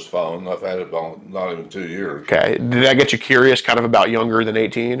had this phone, I've had it about not even 2 years. Okay. Did that get you curious kind of about younger than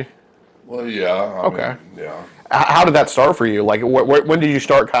 18? Well, yeah. Okay. Yeah. How did that start for you? Like, when did you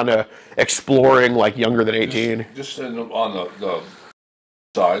start kind of exploring, like, younger than 18? Just on the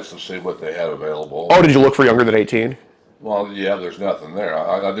sites to see what they had available. Oh, did you look for younger than 18? Well, yeah, there's nothing there.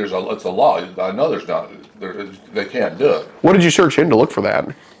 It's a law. I know there's not. They can't do it. What did you search in to look for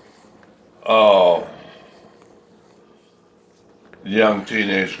that? Oh, young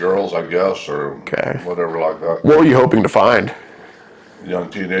teenage girls, I guess, or whatever like that. What were you hoping to find? Young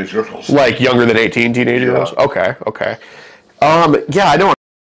teenage girls. Like younger than 18 teenage girls? Okay. Yeah, I don't.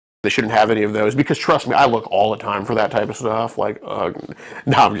 They shouldn't have any of those because trust me, I look all the time for that type of stuff. Like, no,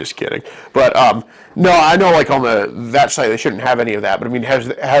 I'm just kidding. But no, I know like on that site they shouldn't have any of that. But I mean,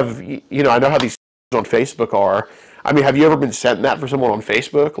 have you know? I know how these on Facebook are. I mean, have you ever been sent that for someone on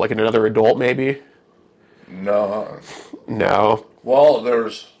Facebook, like another adult maybe? No. No. Well,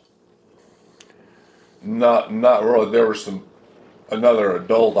 there's not really. There was another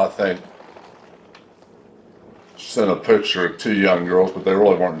adult, I think, sent a picture of 2 young girls, but they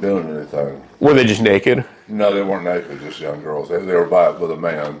really weren't doing anything. Were they just naked? No, they weren't naked, just young girls. They were with a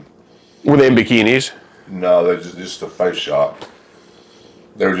man. Were they in bikinis? No, they just a face shot.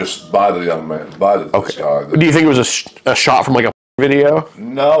 They were just by the young man, by this guy. Do you think it was a shot from like a video?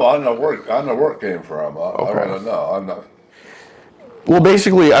 No, I don't know where it came from. I don't know. I'm not. Well,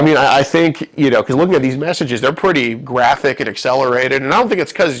 basically, I mean, I think, you know, because looking at these messages, they're pretty graphic and accelerated, and I don't think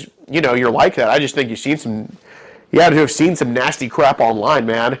it's because, you know, you're like that. I just think you had to have seen some nasty crap online,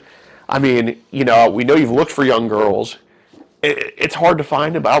 man. I mean, you know, we know you've looked for young girls. It's hard to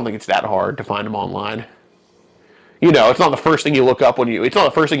find them, but I don't think it's that hard to find them online. You know, it's not the first thing you look up it's not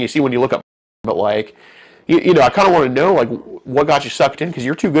the first thing you see when you look up, but like, you know, I kind of want to know, like, what got you sucked in, because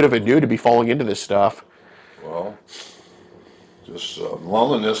you're too good of a dude to be falling into this stuff. Well, just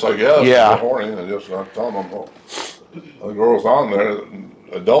loneliness, I guess. Yeah. Horny. I tell them, the girls on there,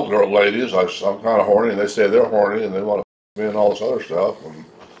 adult ladies, I'm kind of horny, and they say they're horny, and they want to be and all this other stuff. And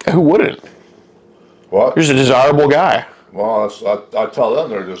who wouldn't? What? You're just a desirable guy. Well, I tell them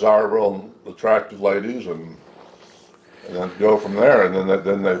they're desirable and attractive ladies, and then go from there. And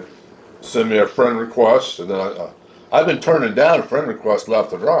then they send me a friend request, and then I've been turning down friend requests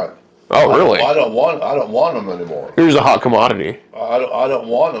left and right. Oh, really? I don't want them anymore. Here's a hot commodity. I don't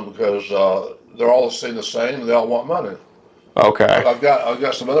want them because they're all the same, and they all want money. Okay. I've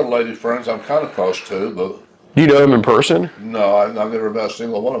got some other lady friends I'm kind of close to, but do you know them in person? No, I've never met a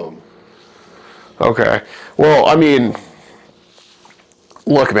single one of them. Okay. Well, I mean,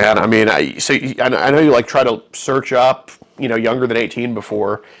 look, man. I mean, I know you like try to search up, you know, younger than 18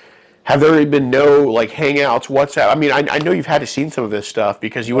 before. Have there been no like Hangouts, WhatsApp? I mean, I know you've had to seen some of this stuff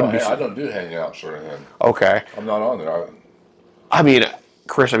because you wouldn't be. I don't do Hangouts or anything. Okay. I'm not on there. I mean,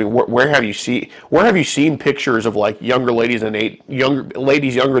 Chris, I mean, where have you seen pictures of like younger ladies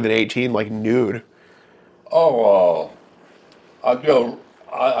younger than 18 like nude? Oh, I'd go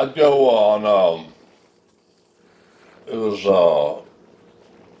on. It was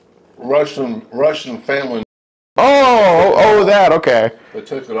Russian family. Oh, that, okay. They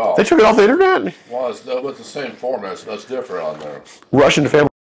took it off. They took it off the internet? Well, it's the same format, so that's different on there. Russian family.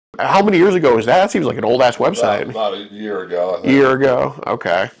 How many years ago was that? That seems like an old-ass website. About a year ago, I think. Year ago,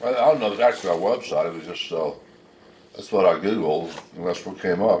 okay. I don't know if it's actually a website. It was just, that's what I Googled, and that's what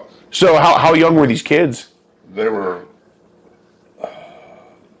came up. So how young were these kids? They were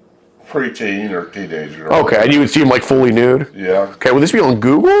preteen or teenager. Okay, and you would see them like fully nude? Yeah. Okay, would this be on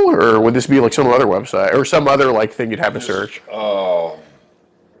Google, or would this be like some other website, or some other like thing you'd have to search?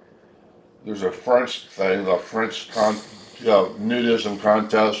 There's a French thing, the French nudism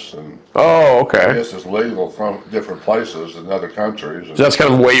contest, and okay. I guess it's legal from different places in other countries. So that's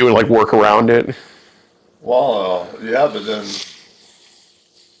kind of the way you would like work around it? Well, yeah, but then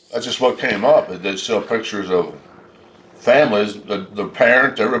that's just what came up. They show pictures of families, the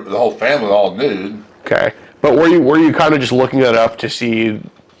parent, the whole family, all nude. Okay, but were you kind of just looking it up to see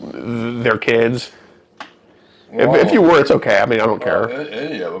their kids? Well, if you were, it's okay. I mean, I don't care.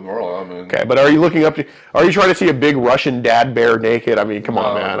 Any of them, really. I mean. Okay, but are you trying to see a big Russian dad bear naked? I mean, come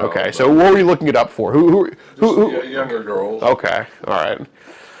on, man. No, okay, so what were you looking it up for? Who? Younger girls. Okay, all right.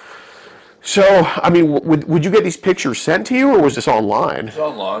 So, I mean, would you get these pictures sent to you, or was this online? It's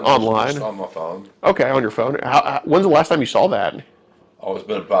online. Online? Just on my phone. Okay, on your phone. When's the last time you saw that? Oh, it's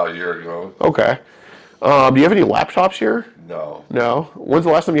been about a year ago. Okay. Do you have any laptops here? No. No. When's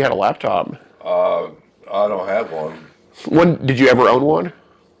the last time you had a laptop? I don't have one. When did you ever own one?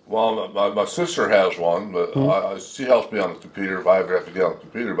 Well, my sister has one, but she helps me on the computer if I ever have to get on the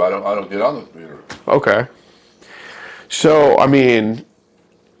computer. But I don't get on the computer. Okay. So, I mean,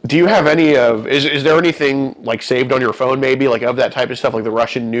 do you have any of? Is there anything like saved on your phone, maybe like of that type of stuff, like the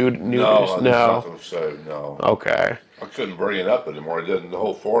Russian nude? No, nothing saved. No. Okay. I couldn't bring it up anymore. It didn't. The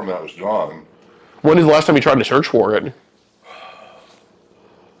whole format was gone. When is the last time you tried to search for it?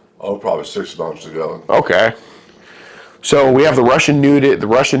 Oh, probably 6 months ago. Okay. So we have the Russian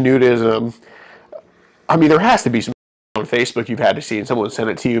nudism. I mean, there has to be some on Facebook you've had to see, and someone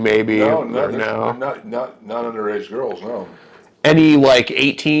sent it to you, maybe. No, No. not underage girls. No. Any like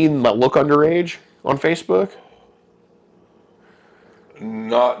 18 that look underage on Facebook?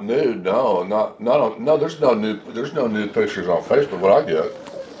 Not nude. No, no. There's no nude pictures on Facebook. What I get.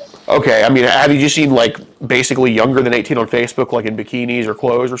 Okay, I mean, have you just seen like basically younger than 18 on Facebook, like in bikinis or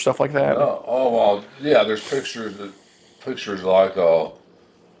clothes or stuff like that? Oh well, yeah. There's pictures like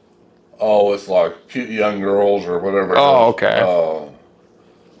it's like cute young girls or whatever. Oh, okay.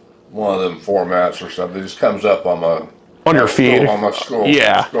 One of them formats or something. It just comes up on my your feed. On my scroll.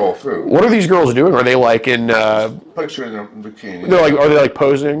 Yeah. Scroll through. What are these girls doing? Are they like in? Picture in a bikini. Are they like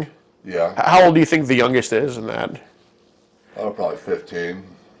posing? Yeah. How old do you think the youngest is in that? Oh, probably 15.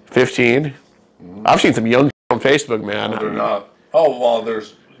 15. Mm-hmm. I've seen some young on Facebook, man. No, they're not. Oh well,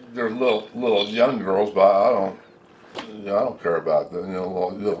 there's little young girls, but I don't care about them.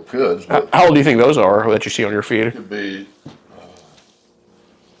 Little kids. But how old do you think those are that you see on your feed? Could be.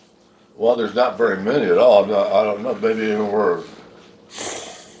 Well, there's not very many at all. I don't know. Maybe even we're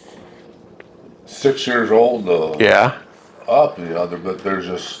 6 years old. Yeah. Up, but they're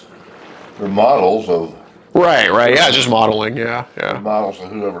models of. Right. Yeah, just modeling. Yeah. Models of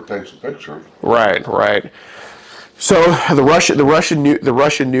whoever takes the picture. Right. So the Russian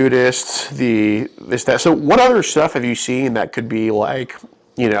nudists, So what other stuff have you seen that could be like,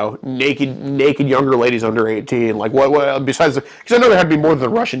 naked younger ladies under 18? Like what besides? Because I know there had to be more than the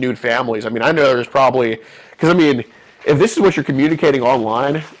Russian nude families. I mean, I know there's probably if this is what you're communicating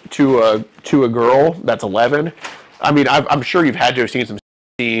online to a girl that's 11, I mean, I'm sure you've had to have seen some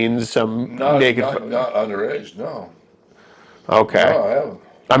scenes, some naked. Not underage, no. Okay. No, I haven't.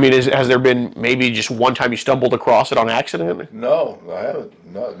 I mean, has there been maybe just one time you stumbled across it on accident? No, I haven't.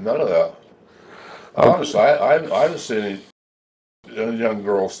 None of that. Honestly, I haven't seen any young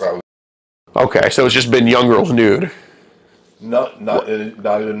girls that. Okay, so it's just been young girls nude. Not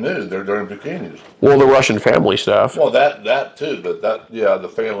even nude. They're in bikinis. Well, the Russian family stuff. Well, that too, but the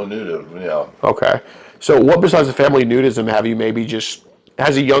family nudism, yeah. Okay, so what besides the family nudism have you maybe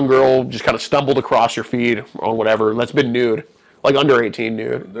has a young girl just kind of stumbled across your feed on whatever that's been nude, like under 18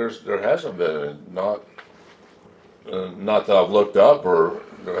 nude? There hasn't been not that I've looked up, or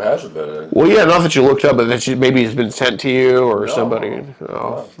there hasn't been any. Well, yeah, not that you looked up, but that maybe it's been sent to you or somebody.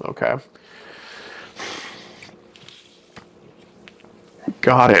 Oh, okay.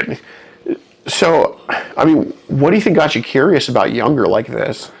 Got it. So, I mean, what do you think got you curious about younger like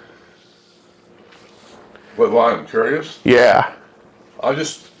this? Why I'm curious? Yeah. I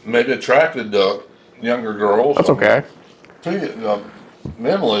just maybe attracted to younger girls. That's okay.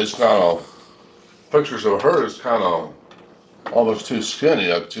 Emily's kind of, pictures of her is kind of almost too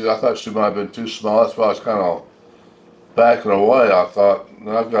skinny. I thought she might have been too small. That's why I was kind of backing away. I thought,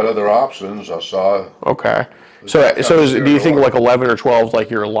 I've got other options. I saw. Okay. So do you think like 11 or 12 is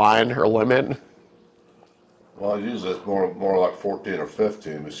like your line or limit? Well, usually it's more like 14 or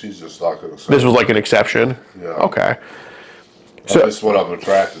 15, but she's just like an exception. This was like an exception? Yeah. Okay. So that's what I'm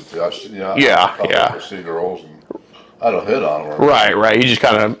attracted to. I see girls and I don't hit on them. Right. You just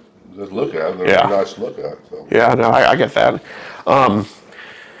kind of just look at them. They're nice to look at. So. Yeah, no, I get that.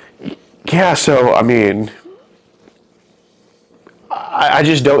 So I mean, I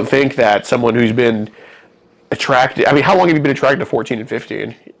just don't think that someone who's been attracted. I mean, how long have you been attracted to 14 and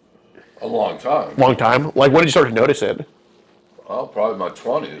 15? A long time. Long time? Like, when did you start to notice it? Oh, probably my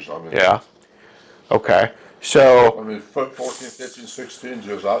 20s. I mean. Yeah. Okay. So. I mean, 14, 15, 16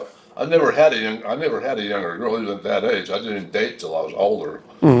 years. I never had a younger girl even at that age. I didn't date till I was older.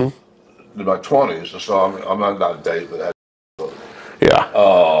 Mm-hmm. In my 20s, so I'm not date, but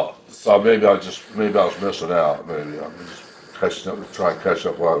yeah. So maybe I was missing out. Maybe I'm just trying to catch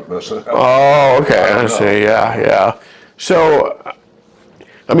up what I was missing out. Oh, okay. I see. Yeah. So.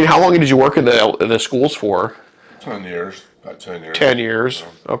 I mean, how long did you work in the schools for? 10 years. About 10 years. 10 years.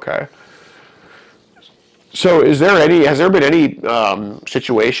 Yeah. Okay. So, has there been any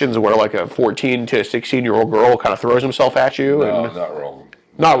situations where like a 14 to 16-year-old girl kind of throws himself at you? No, not really.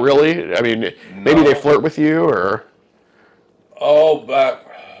 Not really? I mean, maybe they flirt with you or? Oh,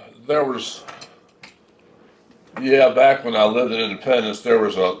 there was, back when I lived in Independence, there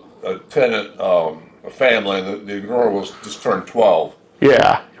was a tenant, a family, and the girl was just turned 12.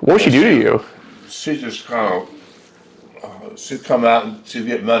 Yeah. What would she do to you? She just kind of, she'd come out and she'd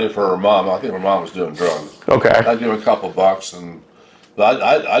get money for her mom. I think her mom was doing drugs. Okay. I'd give her a couple bucks, but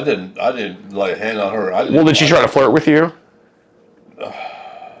I didn't lay a hand on her. Well, did she try to flirt with you?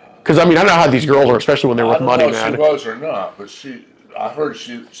 Because I mean, I know how these girls are, especially when they're with money, man. I don't know if she was or not, but I heard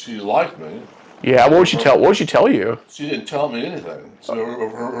she liked me. Yeah. What would she tell? What would she tell you? She didn't tell me anything. So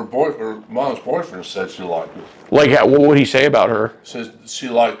her mom's boyfriend said she liked me. Like, what would he say about her? Said she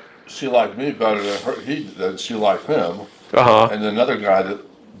liked me better than than she liked him. And another guy that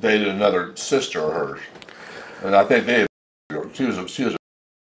dated another sister of hers, and I think she was.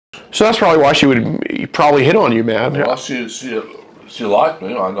 So that's probably why she would probably hit on you, man. Well, she liked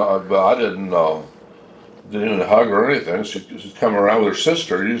me, but I didn't even hug her or anything. She'd come around with her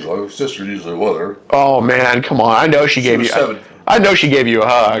sister usually. Her sister usually with her. Oh man, come on! I know she gave you. I know she gave you a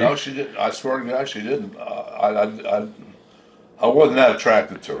hug. No, she didn't. I swear to God, she didn't. I wasn't that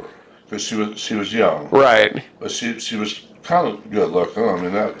attracted to her because she was young. Right. But she was kind of good looking. I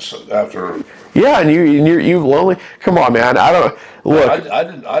mean, that's after. Yeah, and you've lonely. Come on, man. I don't look. I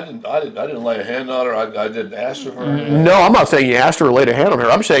didn't lay a hand on her. I didn't ask her for anything. No, I'm not saying you asked her to lay a hand on her.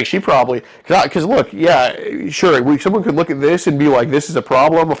 I'm saying she probably because look, yeah, sure, someone could look at this and be like, this is a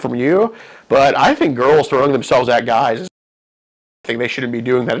problem from you. But I think girls throwing themselves at guys, I think they shouldn't be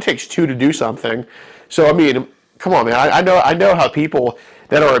doing that. It takes two to do something. So I mean, come on, man. I know how people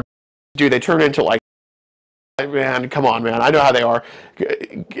that are, dude, they turn into like. Man, come on, man. I know how they are.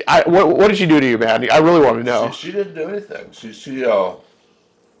 What did she do to you, man? I really want to know. She didn't do anything.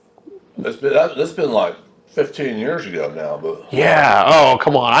 It's been like 15 years ago now, but yeah. Oh,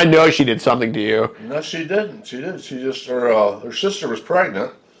 come on. I know she did something to you. No, she didn't. She didn't. She just her sister was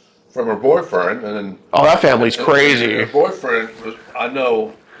pregnant from her boyfriend, and then that family's crazy. Her boyfriend I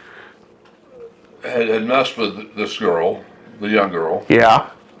know had messed with this girl, the young girl. Yeah.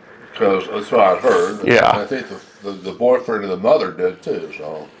 Because that's what I heard. Yeah. And I think the boyfriend and the mother did too.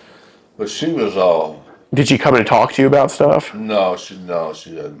 So, but she was all. Did she come in and talk to you about stuff? No, she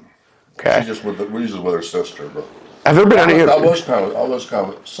didn't. Okay. She just usually with her sister. But have there been any? I was kind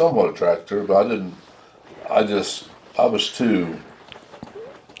of somewhat attracted to her, but I didn't. I was too.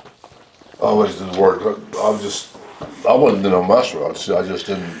 I was the word. I wasn't in no mess with her. I just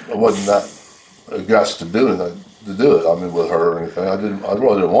didn't. I wasn't that guts to do anything. To do it, I mean, with her or anything, I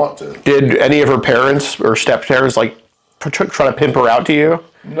really didn't want to. Did any of her parents or step parents like try to pimp her out to you?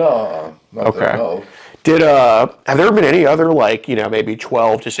 No, not that, no. Did have there been any other like maybe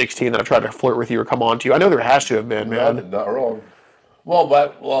 12 to 16 that have tried to flirt with you or come on to you? I know there has to have been, man. No, not wrong. Well,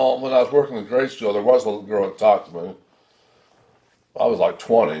 when I was working in grade school, there was a little girl that talked to me. I was like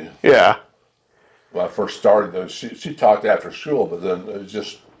 20. Yeah. When I first started, she talked after school, but then it was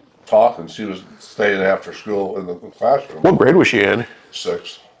just talking. She was staying after school in the classroom. What grade was she in?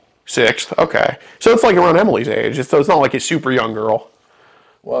 Sixth. Sixth. Okay. So it's like around Emily's age. So it's not like a super young girl.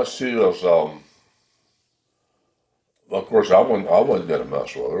 Well, she was. Of course, I wouldn't get a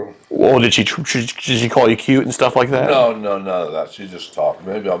mess with her. Well, did she call you cute and stuff like that? No, none of that. She just talked.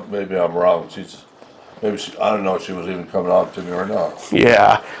 Maybe I'm wrong. I don't know if she was even coming on to me or not.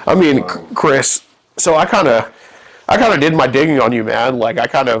 Yeah. I mean, Chris. So I kind of did my digging on you, man. Like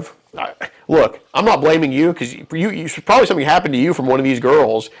look, I'm not blaming you because you probably something happened to you from one of these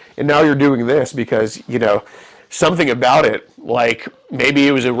girls, and now you're doing this because something about it. Like maybe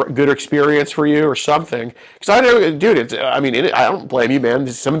it was a good experience for you or something. Because I know, dude. I don't blame you, man.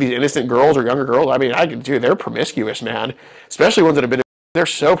 Some of these innocent girls or younger girls. I mean, they're promiscuous, man. Especially ones that have been. They're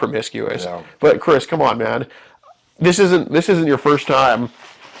so promiscuous. Yeah. But Chris, come on, man. This isn't your first time.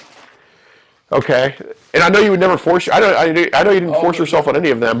 Okay, and I know you would never force. I know you didn't force yourself on any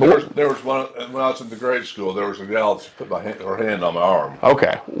of them. But there was one when I was in the grade school. There was a gal that put her hand on my arm.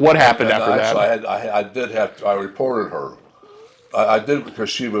 Okay, what happened after that? I reported her. I did because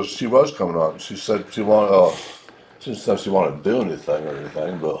she was coming on. She said she wanted. She said she wanted to do anything or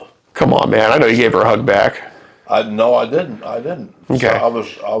anything, but. Come on, man! I know you gave her a hug back. No, I didn't. Okay.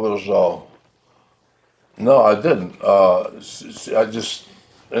 So no, I didn't. I just.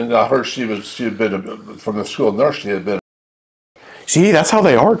 And I heard she had been from the school nurse. She had been. See, that's how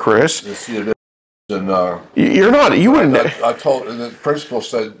they are, Chris. She had been. And you're not. You wouldn't. I told, and the principal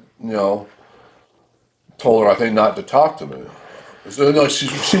said, told her I think not to talk to me. So no,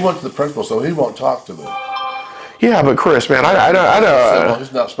 she went to the principal, so he won't talk to me. Yeah, but Chris, man, I know. Well,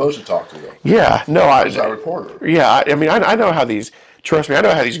 he's not supposed to talk to them. Yeah, no, I report her. Yeah, I mean, I know how these. Trust me, I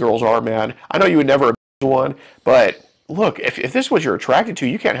know how these girls are, man. I know you would never abuse one, but. look, if this is what you're attracted to,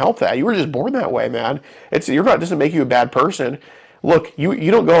 you can't help that. You were just born that way, man. Doesn't make you a bad person. Look,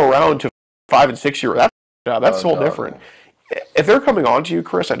 you don't go around to 5 and 6 year. That's whole different. If they're coming on to you,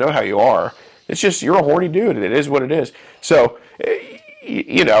 Chris, I know how you are. It's just you're a horny dude, and it is what it is. So,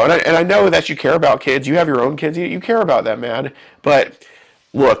 you know, and I know that you care about kids. You have your own kids. You care about them, man. But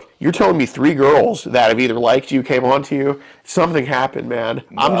look, you're telling me 3 girls that have either liked you, came on to you. Something happened, man.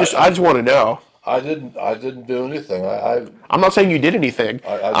 I just want to know. I didn't do anything. I'm not saying you did anything.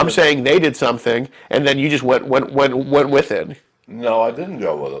 I'm saying they did something, and then you just went with it. No, I didn't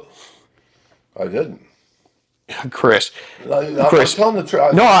go with it. I didn't. Chris. Chris, I'm telling the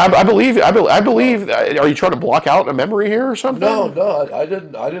truth. No, I believe. Are you trying to block out a memory here or something? No, I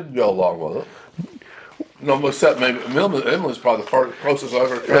didn't go along with it. No, except maybe Emily's probably the closest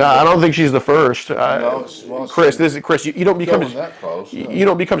I've ever come. I don't think she's the first. Chris, Chris, you don't become you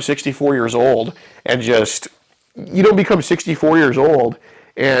don't become 64 years old and just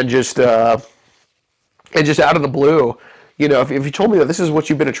out of the blue. You know, if you told me that this is what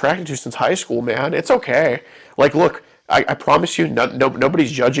you've been attracted to since high school, man, it's okay. Like, look, I promise you,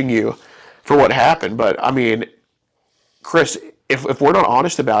 nobody's judging you for what happened. But I mean, Chris, if we're not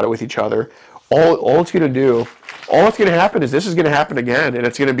honest about it with each other, all it's going to happen is this is going to happen again, and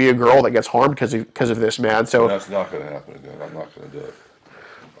it's going to be a girl that gets harmed because of this, man. So that's not going to happen again. I'm not going to do it.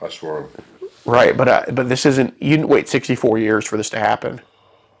 I swear. Right, but this isn't. You didn't wait 64 years for this to happen.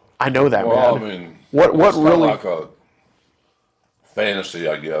 I know that, man. I mean, what really? Like a fantasy,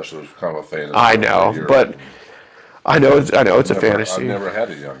 I guess. It was kind of a fantasy. I know, but I know it's a fantasy. I've never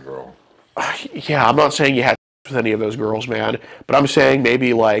had a young girl. Yeah, I'm not saying you had with any of those girls, man. But I'm saying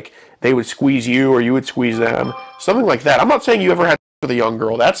maybe like they would squeeze you or you would squeeze them, something like that. I'm not saying you ever had with a young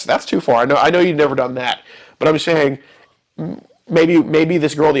girl. That's too far. I know you've never done that. But I'm saying maybe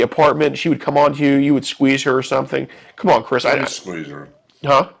this girl in the apartment, she would come on to you, you would squeeze her or something. Come on, Chris. I didn't squeeze her.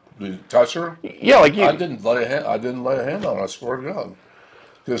 Huh? Did you touch her? Yeah, like you. I didn't lay a hand on her. I swear to God.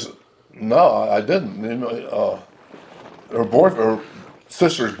 Because no, I didn't. You know, her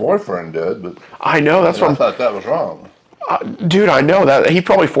sister's boyfriend did, but I know that's what I thought that was wrong. Dude, I know that he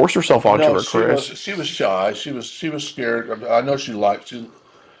probably forced herself onto her, Chris. She was shy. She was scared. I know she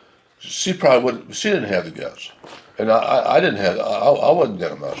probably wouldn't. She didn't have the guts, and I didn't have. I wasn't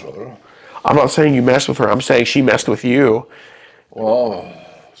gonna mess with her. I'm not saying you messed with her. I'm saying she messed with you. Well,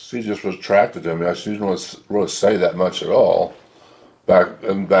 she just was attracted to me. She didn't really say that much at all. Back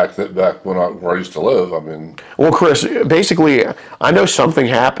when where I used to live, I mean. Well, Chris, basically, I know something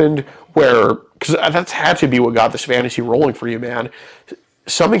happened because that's had to be what got this fantasy rolling for you, man.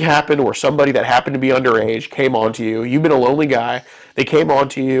 Something happened where somebody that happened to be underage came onto you. You've been a lonely guy. They came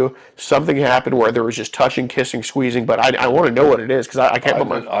onto you. Something happened where there was just touching, kissing, squeezing. But I want to know what it is because I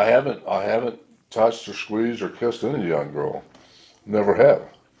can't. I haven't touched or squeezed or kissed any young girl. Never have.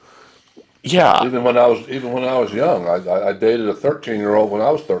 Yeah. Even when I was young, I dated a 13-year-old when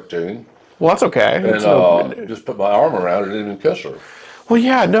I was 13. Well, that's okay. And just put my arm around her and didn't even kiss her. Well,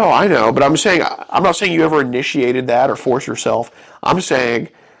 yeah, no, I know, but I'm not saying you ever initiated that or forced yourself. I'm saying,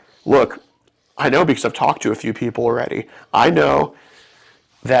 look, I know because I've talked to a few people already. I know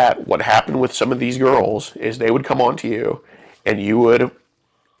that what happened with some of these girls is they would come on to you, and you would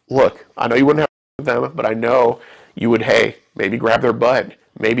look. I know you wouldn't have with them, but I know you would. Hey, maybe grab their butt.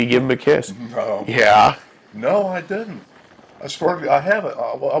 Maybe give them a kiss. No. Yeah. No, I didn't. I swear to you, I haven't.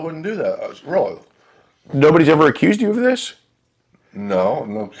 I wouldn't do that. Really. Nobody's ever accused you of this? No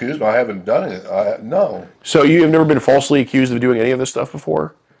accused. I haven't done it. No. So you have never been falsely accused of doing any of this stuff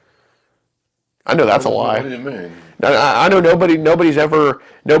before? I know that's a lie. What do you mean? I know nobody's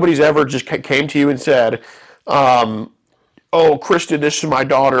ever just came to you and said, "Oh, Chris did this to my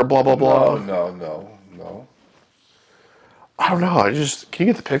daughter." Blah blah blah. No. I don't know. Can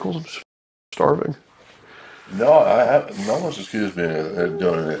you get the pickles? I'm just starving. No, I haven't. No one's accused me of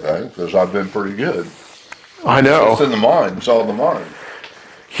doing anything because I've been pretty good. I know. It's in the mind. It's all in the mind.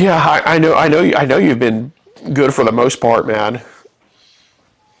 Yeah, I know you've been good for the most part, man.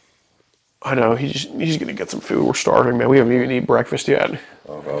 I know. He's gonna get some food. We're starving, man. We haven't even eaten breakfast yet.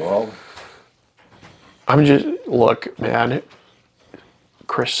 Okay, well. Look, man.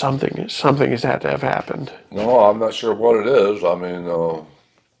 Chris, something has had to have happened. No, I'm not sure what it is. I mean,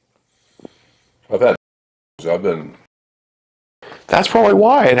 I've been. That's probably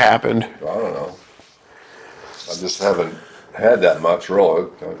why it happened. I don't know. I just haven't had that much, really.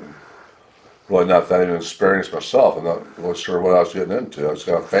 I'm really not that even experienced myself. I'm not really sure what I was getting into. I was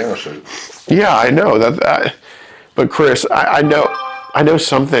kind of fantasy. Yeah, I know that. But Chris, I know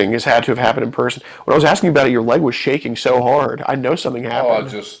something has had to have happened in person. When I was asking about it, your leg was shaking so hard. I know something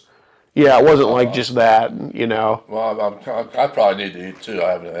happened. Yeah, it wasn't like just that, you know. Well, I probably need to eat too.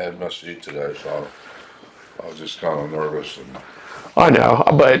 I haven't had much to eat today, so I was just kind of nervous. And I know,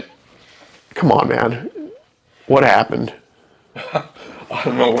 but come on, man. What happened? I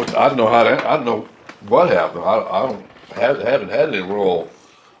don't know. I don't know how. I don't know what happened. Haven't had any real.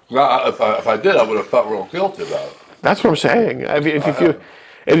 If I did, I would have felt real guilty about it. That's what I'm saying.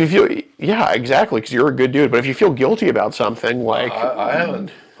 If you feel, yeah, exactly, because you're a good dude. But if you feel guilty about something, like I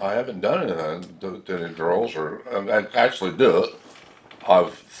haven't done anything to any girls, or I actually do it.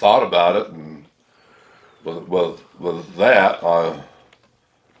 I've thought about it, and with that, I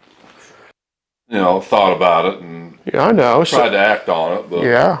thought about it and yeah, I know. tried to act on it. But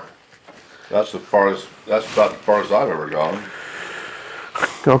Yeah. that's about the farthest I've ever gone.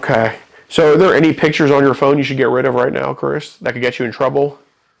 Okay. So, are there any pictures on your phone you should get rid of right now, Chris, that could get you in trouble?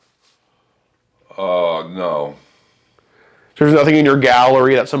 No. So there's nothing in your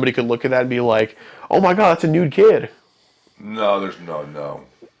gallery that somebody could look at that and be like, "Oh my God, that's a nude kid." No, there's no.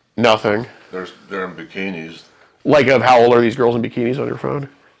 Nothing. They're in bikinis. Like, of how old are these girls in bikinis on your phone?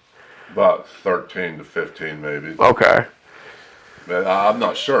 About 13 to 15, maybe. Okay. But I'm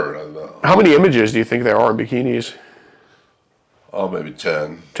not sure. How many images do you think there are in bikinis? Oh, maybe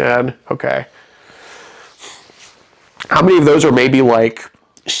 10. 10? Okay. How many of those are maybe like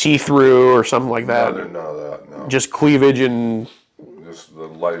see-through or something like that? No, there's none of that. No. Just cleavage and Just the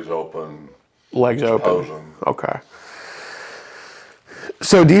legs open. legs open. Posing. Okay.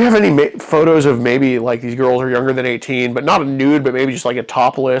 So, do you have any photos of maybe like these girls are younger than 18, but not a nude, but maybe just like a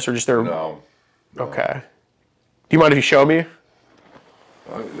topless or just their? No. Okay. Do you mind if you show me?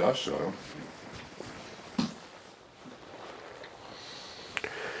 I'll show you.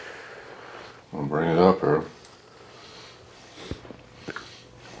 I'll bring it up here.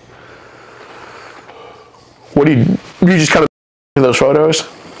 What do you just kind of those photos?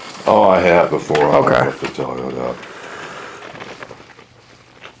 Oh, I have before. I don't Okay. have to tell you that.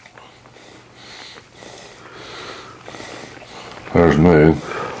 There's me.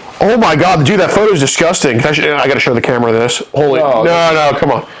 Oh my God, dude, that photo is disgusting. I got to show the camera this. Holy, no,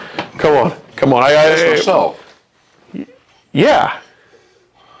 come on. That's myself. Yeah.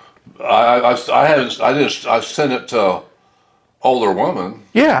 I sent it to older women.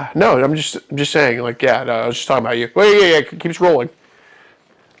 Yeah, no, I'm just saying, like, yeah, no, I was just talking about you. Wait, yeah, keep rolling.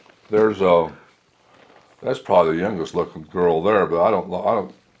 There's that's probably the youngest looking girl there, but I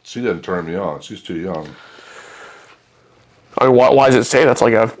don't. She didn't turn me on. She's too young. I mean, why does it say that's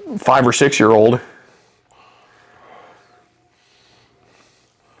like a 5 or 6 year old?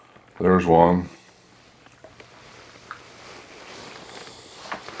 There's one.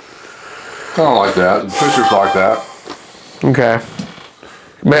 Kind of like that. Pictures like that. Okay.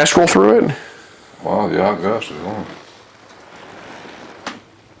 May I scroll through it? Well, yeah, I guess. Yeah.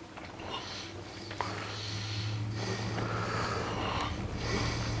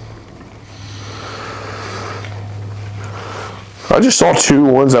 I just saw 2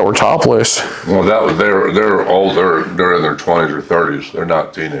 ones that were topless. Well, they're old. They're in their 20s or 30s. They're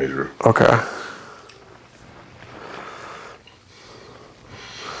not teenagers. Okay.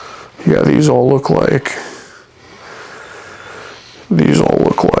 Yeah, these all look like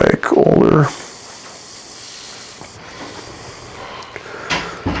older.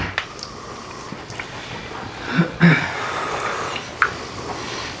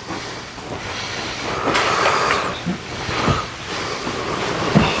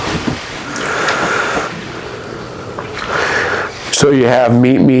 So you have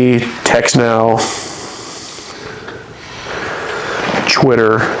Meet Me, Text Now,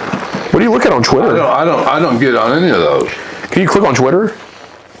 Twitter. What do you look at on Twitter? I don't get on any of those. Can you click on Twitter?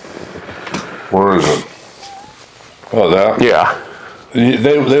 Where is it? Oh, that. Yeah.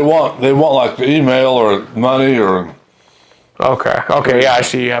 They want like the email or money or. Okay. Yeah, I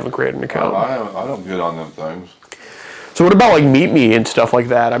see you haven't created an account. I don't get on them things. So what about like Meet Me and stuff like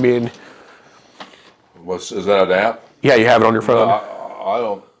that? I mean, Is that an app? yeah, you have it on your phone. I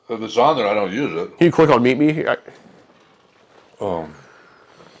don't. If it's on there, I don't use it. Can you click on Meet Me?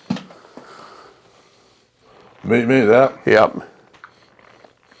 Meet Me, that? Yep.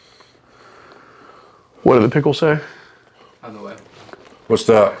 What did the pickle say? On the way. What's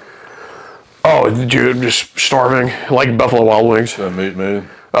that? Oh, dude, I'm just starving. Like Buffalo Wild Wings. Meet Me.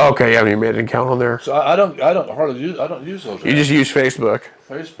 Okay, yeah, you made an account on there. So I don't use those. You just use Facebook.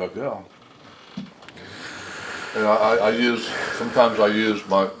 Facebook, yeah. And sometimes I use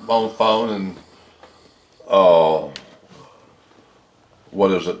my own phone and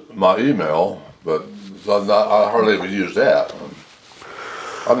my email, but I hardly even use that.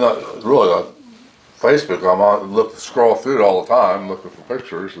 I'm not really a Facebook, I'm on, scroll through it all the time, looking for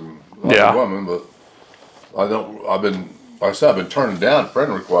pictures and other women, but I've been turning down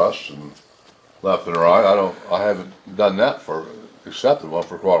friend requests and left and right. I haven't done that accepted one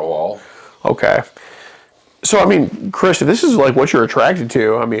for quite a while. Okay. So, I mean, Chris, if this is like what you're attracted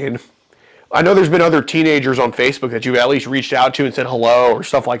to, I mean, I know there's been other teenagers on Facebook that you've at least reached out to and said hello or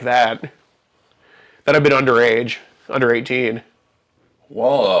stuff like that have been underage, under 18.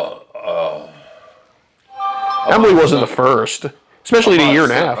 Well, Emily wasn't the first, especially in a year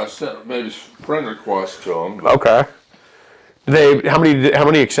and a half. I sent maybe friend requests to them. Okay. How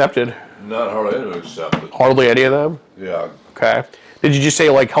many accepted? Not hardly anyone accepted. Hardly any of them? Yeah. Okay. Did you just say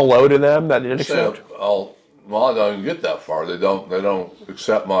like hello to them that didn't accept? Well, I don't even get that far. They don't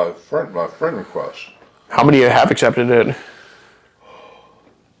accept my friend request. How many have accepted it?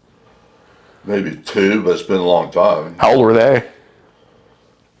 Maybe 2, but it's been a long time. How old were they?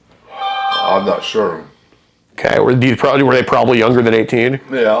 I'm not sure. Okay. Were they probably younger than 18?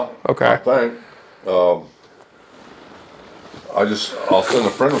 Yeah. Okay. I think. I'll send a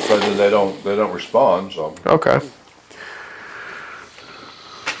friend request and they don't respond. So. Okay.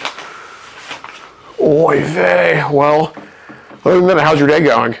 Oy vey. Well, other than that, how's your day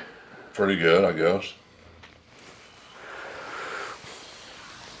going? Pretty good, I guess.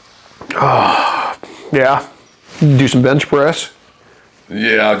 Yeah. Do some bench press?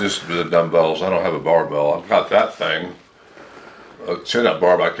 Yeah, I just do the dumbbells. I don't have a barbell. I've got that thing. A chin-up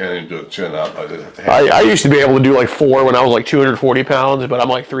bar, but I can't even do a chin-up. I used to be able to do like 4 when I was like 240 pounds, but I'm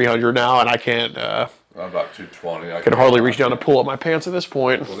like 300 now, and I can't. I'm about 220. I can hardly reach down to pull up my pants at this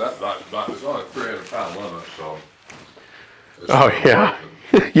point. Well, it's only a 300-pound limit, so. Oh yeah,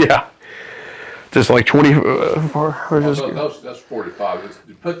 yeah. Just like 20. That's 45.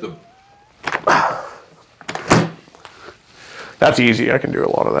 You put the. That's easy. I can do a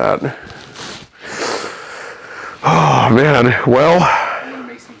lot of that. Oh man. Well. I'm gonna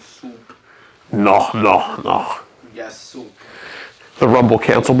make some soup. No. Yes, soup. The Rumble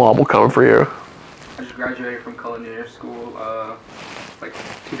cancel mob will come for you. I just graduated from culinary school like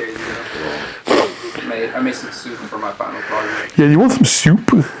 2 days ago. I made some soup for my final project. Yeah, you want some soup?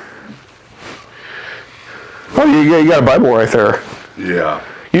 Oh, you got a Bible right there. Yeah.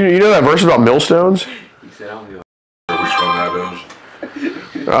 You know that verse about millstones? Which one that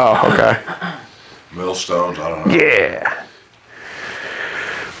is? Oh, okay. Millstones, I don't know. Yeah.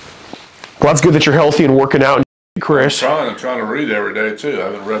 Well, that's good that you're healthy and working out, Chris. I'm trying to read every day too. I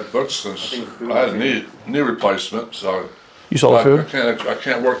haven't read books since I had a knee replacement, so you saw the food? I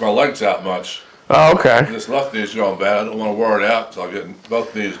can't work my legs out much. Oh, okay. This left knee's going bad. I don't want to wear it out until I get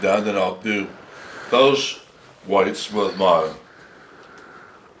both knees done. Then I'll do those weights with my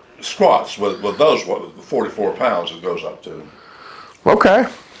squats with those 44 pounds it goes up to. Okay.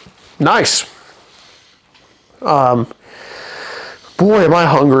 Nice. Boy, am I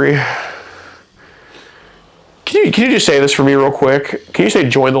hungry. Can you just say this for me real quick? Can you say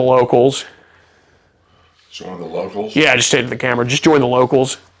join the locals? Join the locals? Yeah, just say it to the camera. Just join the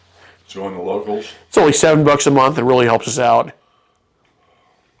locals. Join the locals? It's only $7 a month. It really helps us out.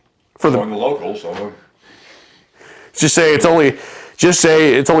 Join the locals. Just say it's only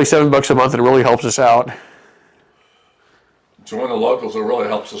 $7 a month. It really helps us out. Join the locals. It really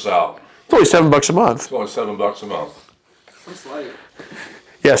helps us out. It's only $7 a month. It's only $7 a month. Some slight.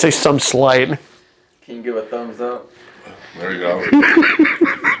 Yeah, say some slight. Can you give a thumbs up? There you go.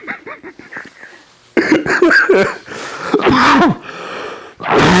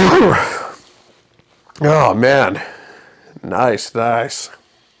 Oh man, nice. Yeah,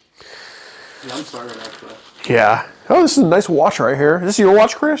 I'm sorry actually. Yeah. Oh, this is a nice watch right here. Is this your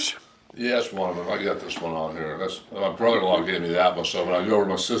watch, Chris? Yeah, that's one of them. I got this one on here. That's my brother-in-law gave me that one. So when I go over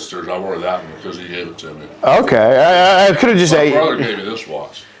to my sister's, I wear that one because he gave it to me. Okay, I could have just My said. brother gave me this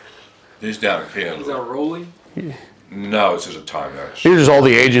watch. He's down in Canada. Is that rolling? No, it's just a Timex. These are all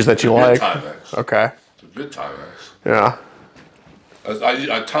the ages that you like. Timex. Okay. It's a good Timex. Yeah.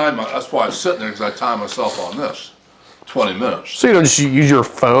 I time. That's why I'm sitting there because I time myself on this. 20 minutes. So you don't just use your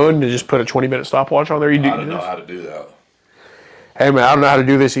phone to just put a 20-minute stopwatch on there? I don't know how to do that. Hey man, I don't know how to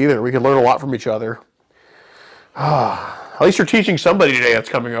do this either. We can learn a lot from each other. At least you're teaching somebody today that's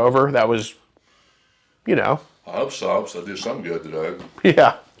coming over. That was, I hope so. I hope so. I do something good today.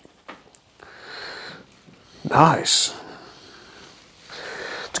 Yeah. Nice.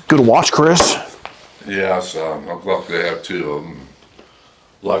 It's a good watch, Chris. Yeah, so I'm lucky to have 2 of them.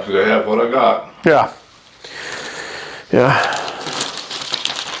 Lucky to have what I got. Yeah. Yeah.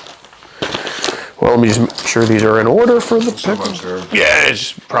 Well, let me just make sure these are in order for the Someone's here. Yeah,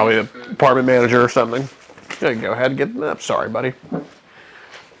 it's probably the apartment manager or something. Yeah, go ahead and get them up. Sorry, buddy.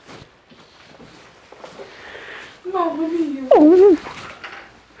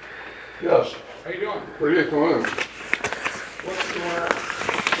 Yes. How you doing? Pretty good, come on. What's going on?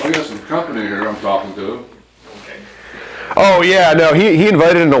 I got some company here I'm talking to. Okay. Oh yeah, no, he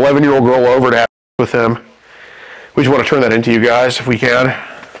invited an 11-year-old girl over to have with him. We just want to turn that into you guys if we can.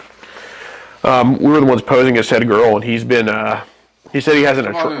 We were the ones posing as head girl, and he's been, he said he has an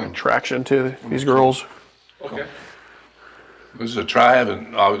attraction to these girls. Okay. This is a tribe,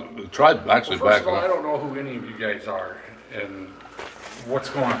 and the tribe actually Well, first back of all, I up. don't know who any of you guys are and what's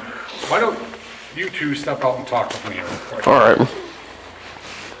going on. Why don't you two step out and talk with me real quick? All right.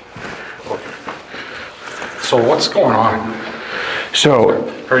 So what's going on?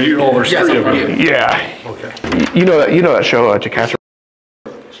 So, Are you, there's three of you. yeah, Okay. you know that show, Chanhassen?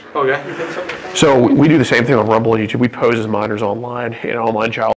 Oh, yeah? So we do the same thing on Rumble and YouTube. We pose as minors online, and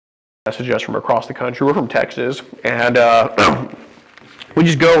online child message us from across the country. We're from Texas, and we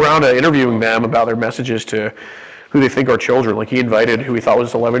just go around interviewing them about their messages to who they think are children. Like he invited who he thought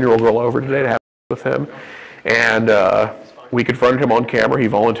was an 11-year-old girl over today to have with him, and we confronted him on camera. He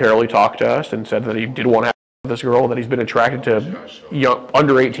voluntarily talked to us and said that he did want to have this girl, and that he's been attracted to young,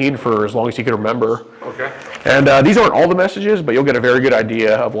 under 18 for as long as he can remember. Okay. And these aren't all the messages, but you'll get a very good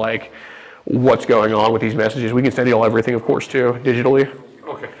idea of like what's going on with these messages. We can send you all everything, of course, too, digitally.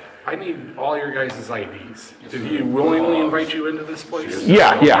 Okay. I need all your guys' IDs. Did he willingly invite you into this place?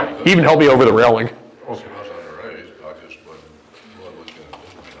 Yeah, yeah. He even helped me over the railing. Okay. I was underage, I just wasn't gonna do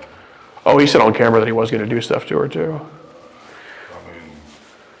it. Oh, he said on camera that he was going to do stuff to her, too. I mean,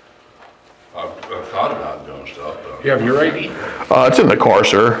 I've thought about doing stuff, but. You have your ID? It's in the car,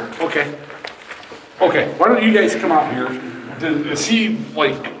 sir. Okay. Okay, why don't you guys come out here? Is he,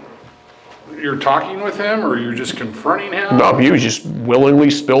 like, you're talking with him, or you're just confronting him? No, he was just willingly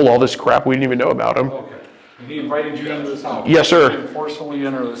spilled all this crap we didn't even know about him. Okay. And he invited you into this house? Yes, sir. You didn't forcefully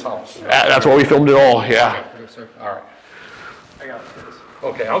enter this house? That's why we filmed it all, yeah. All right. I got this.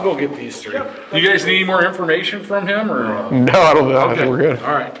 Okay, I'll go get these three. You guys need any more information from him, or? No, I don't know. I Okay, think we're good.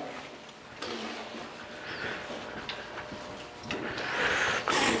 all right.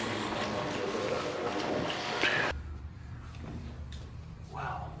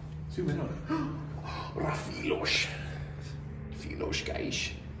 Zoom in on it. Rafilos. Filos,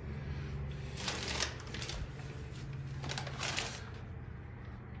 guys.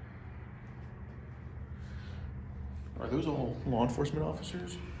 Are those all law enforcement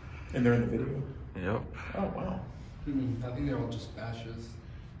officers? And they're in the video? Yep. Oh, wow. I think they're all just fascists.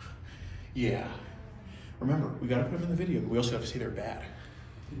 Yeah. Remember, we gotta put them in the video, but we also have to say they're bad.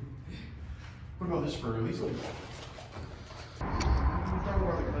 What about this for these like? We talk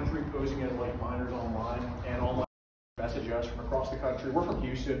about the country posing as like minors online and online message us from across the country. We're from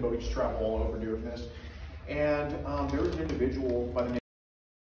Houston, but we just travel all over doing this. And there was an individual by the name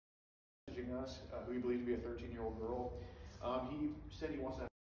of messaging us who we believe to be a 13-year-old girl. He said he wants to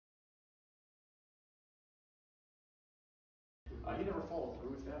he never followed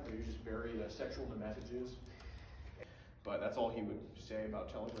through with that, but he was just very sexual in the messages. But that's all he would say about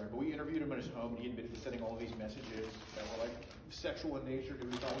Telegram. But we interviewed him at his home, and he admitted to sending all of these messages that were like sexual in nature to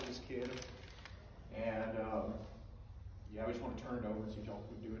who he thought was his kid. And yeah, we just want to turn it over and see if y'all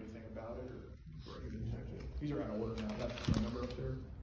would do anything about it or anything. These are out of order now. That's my number up there.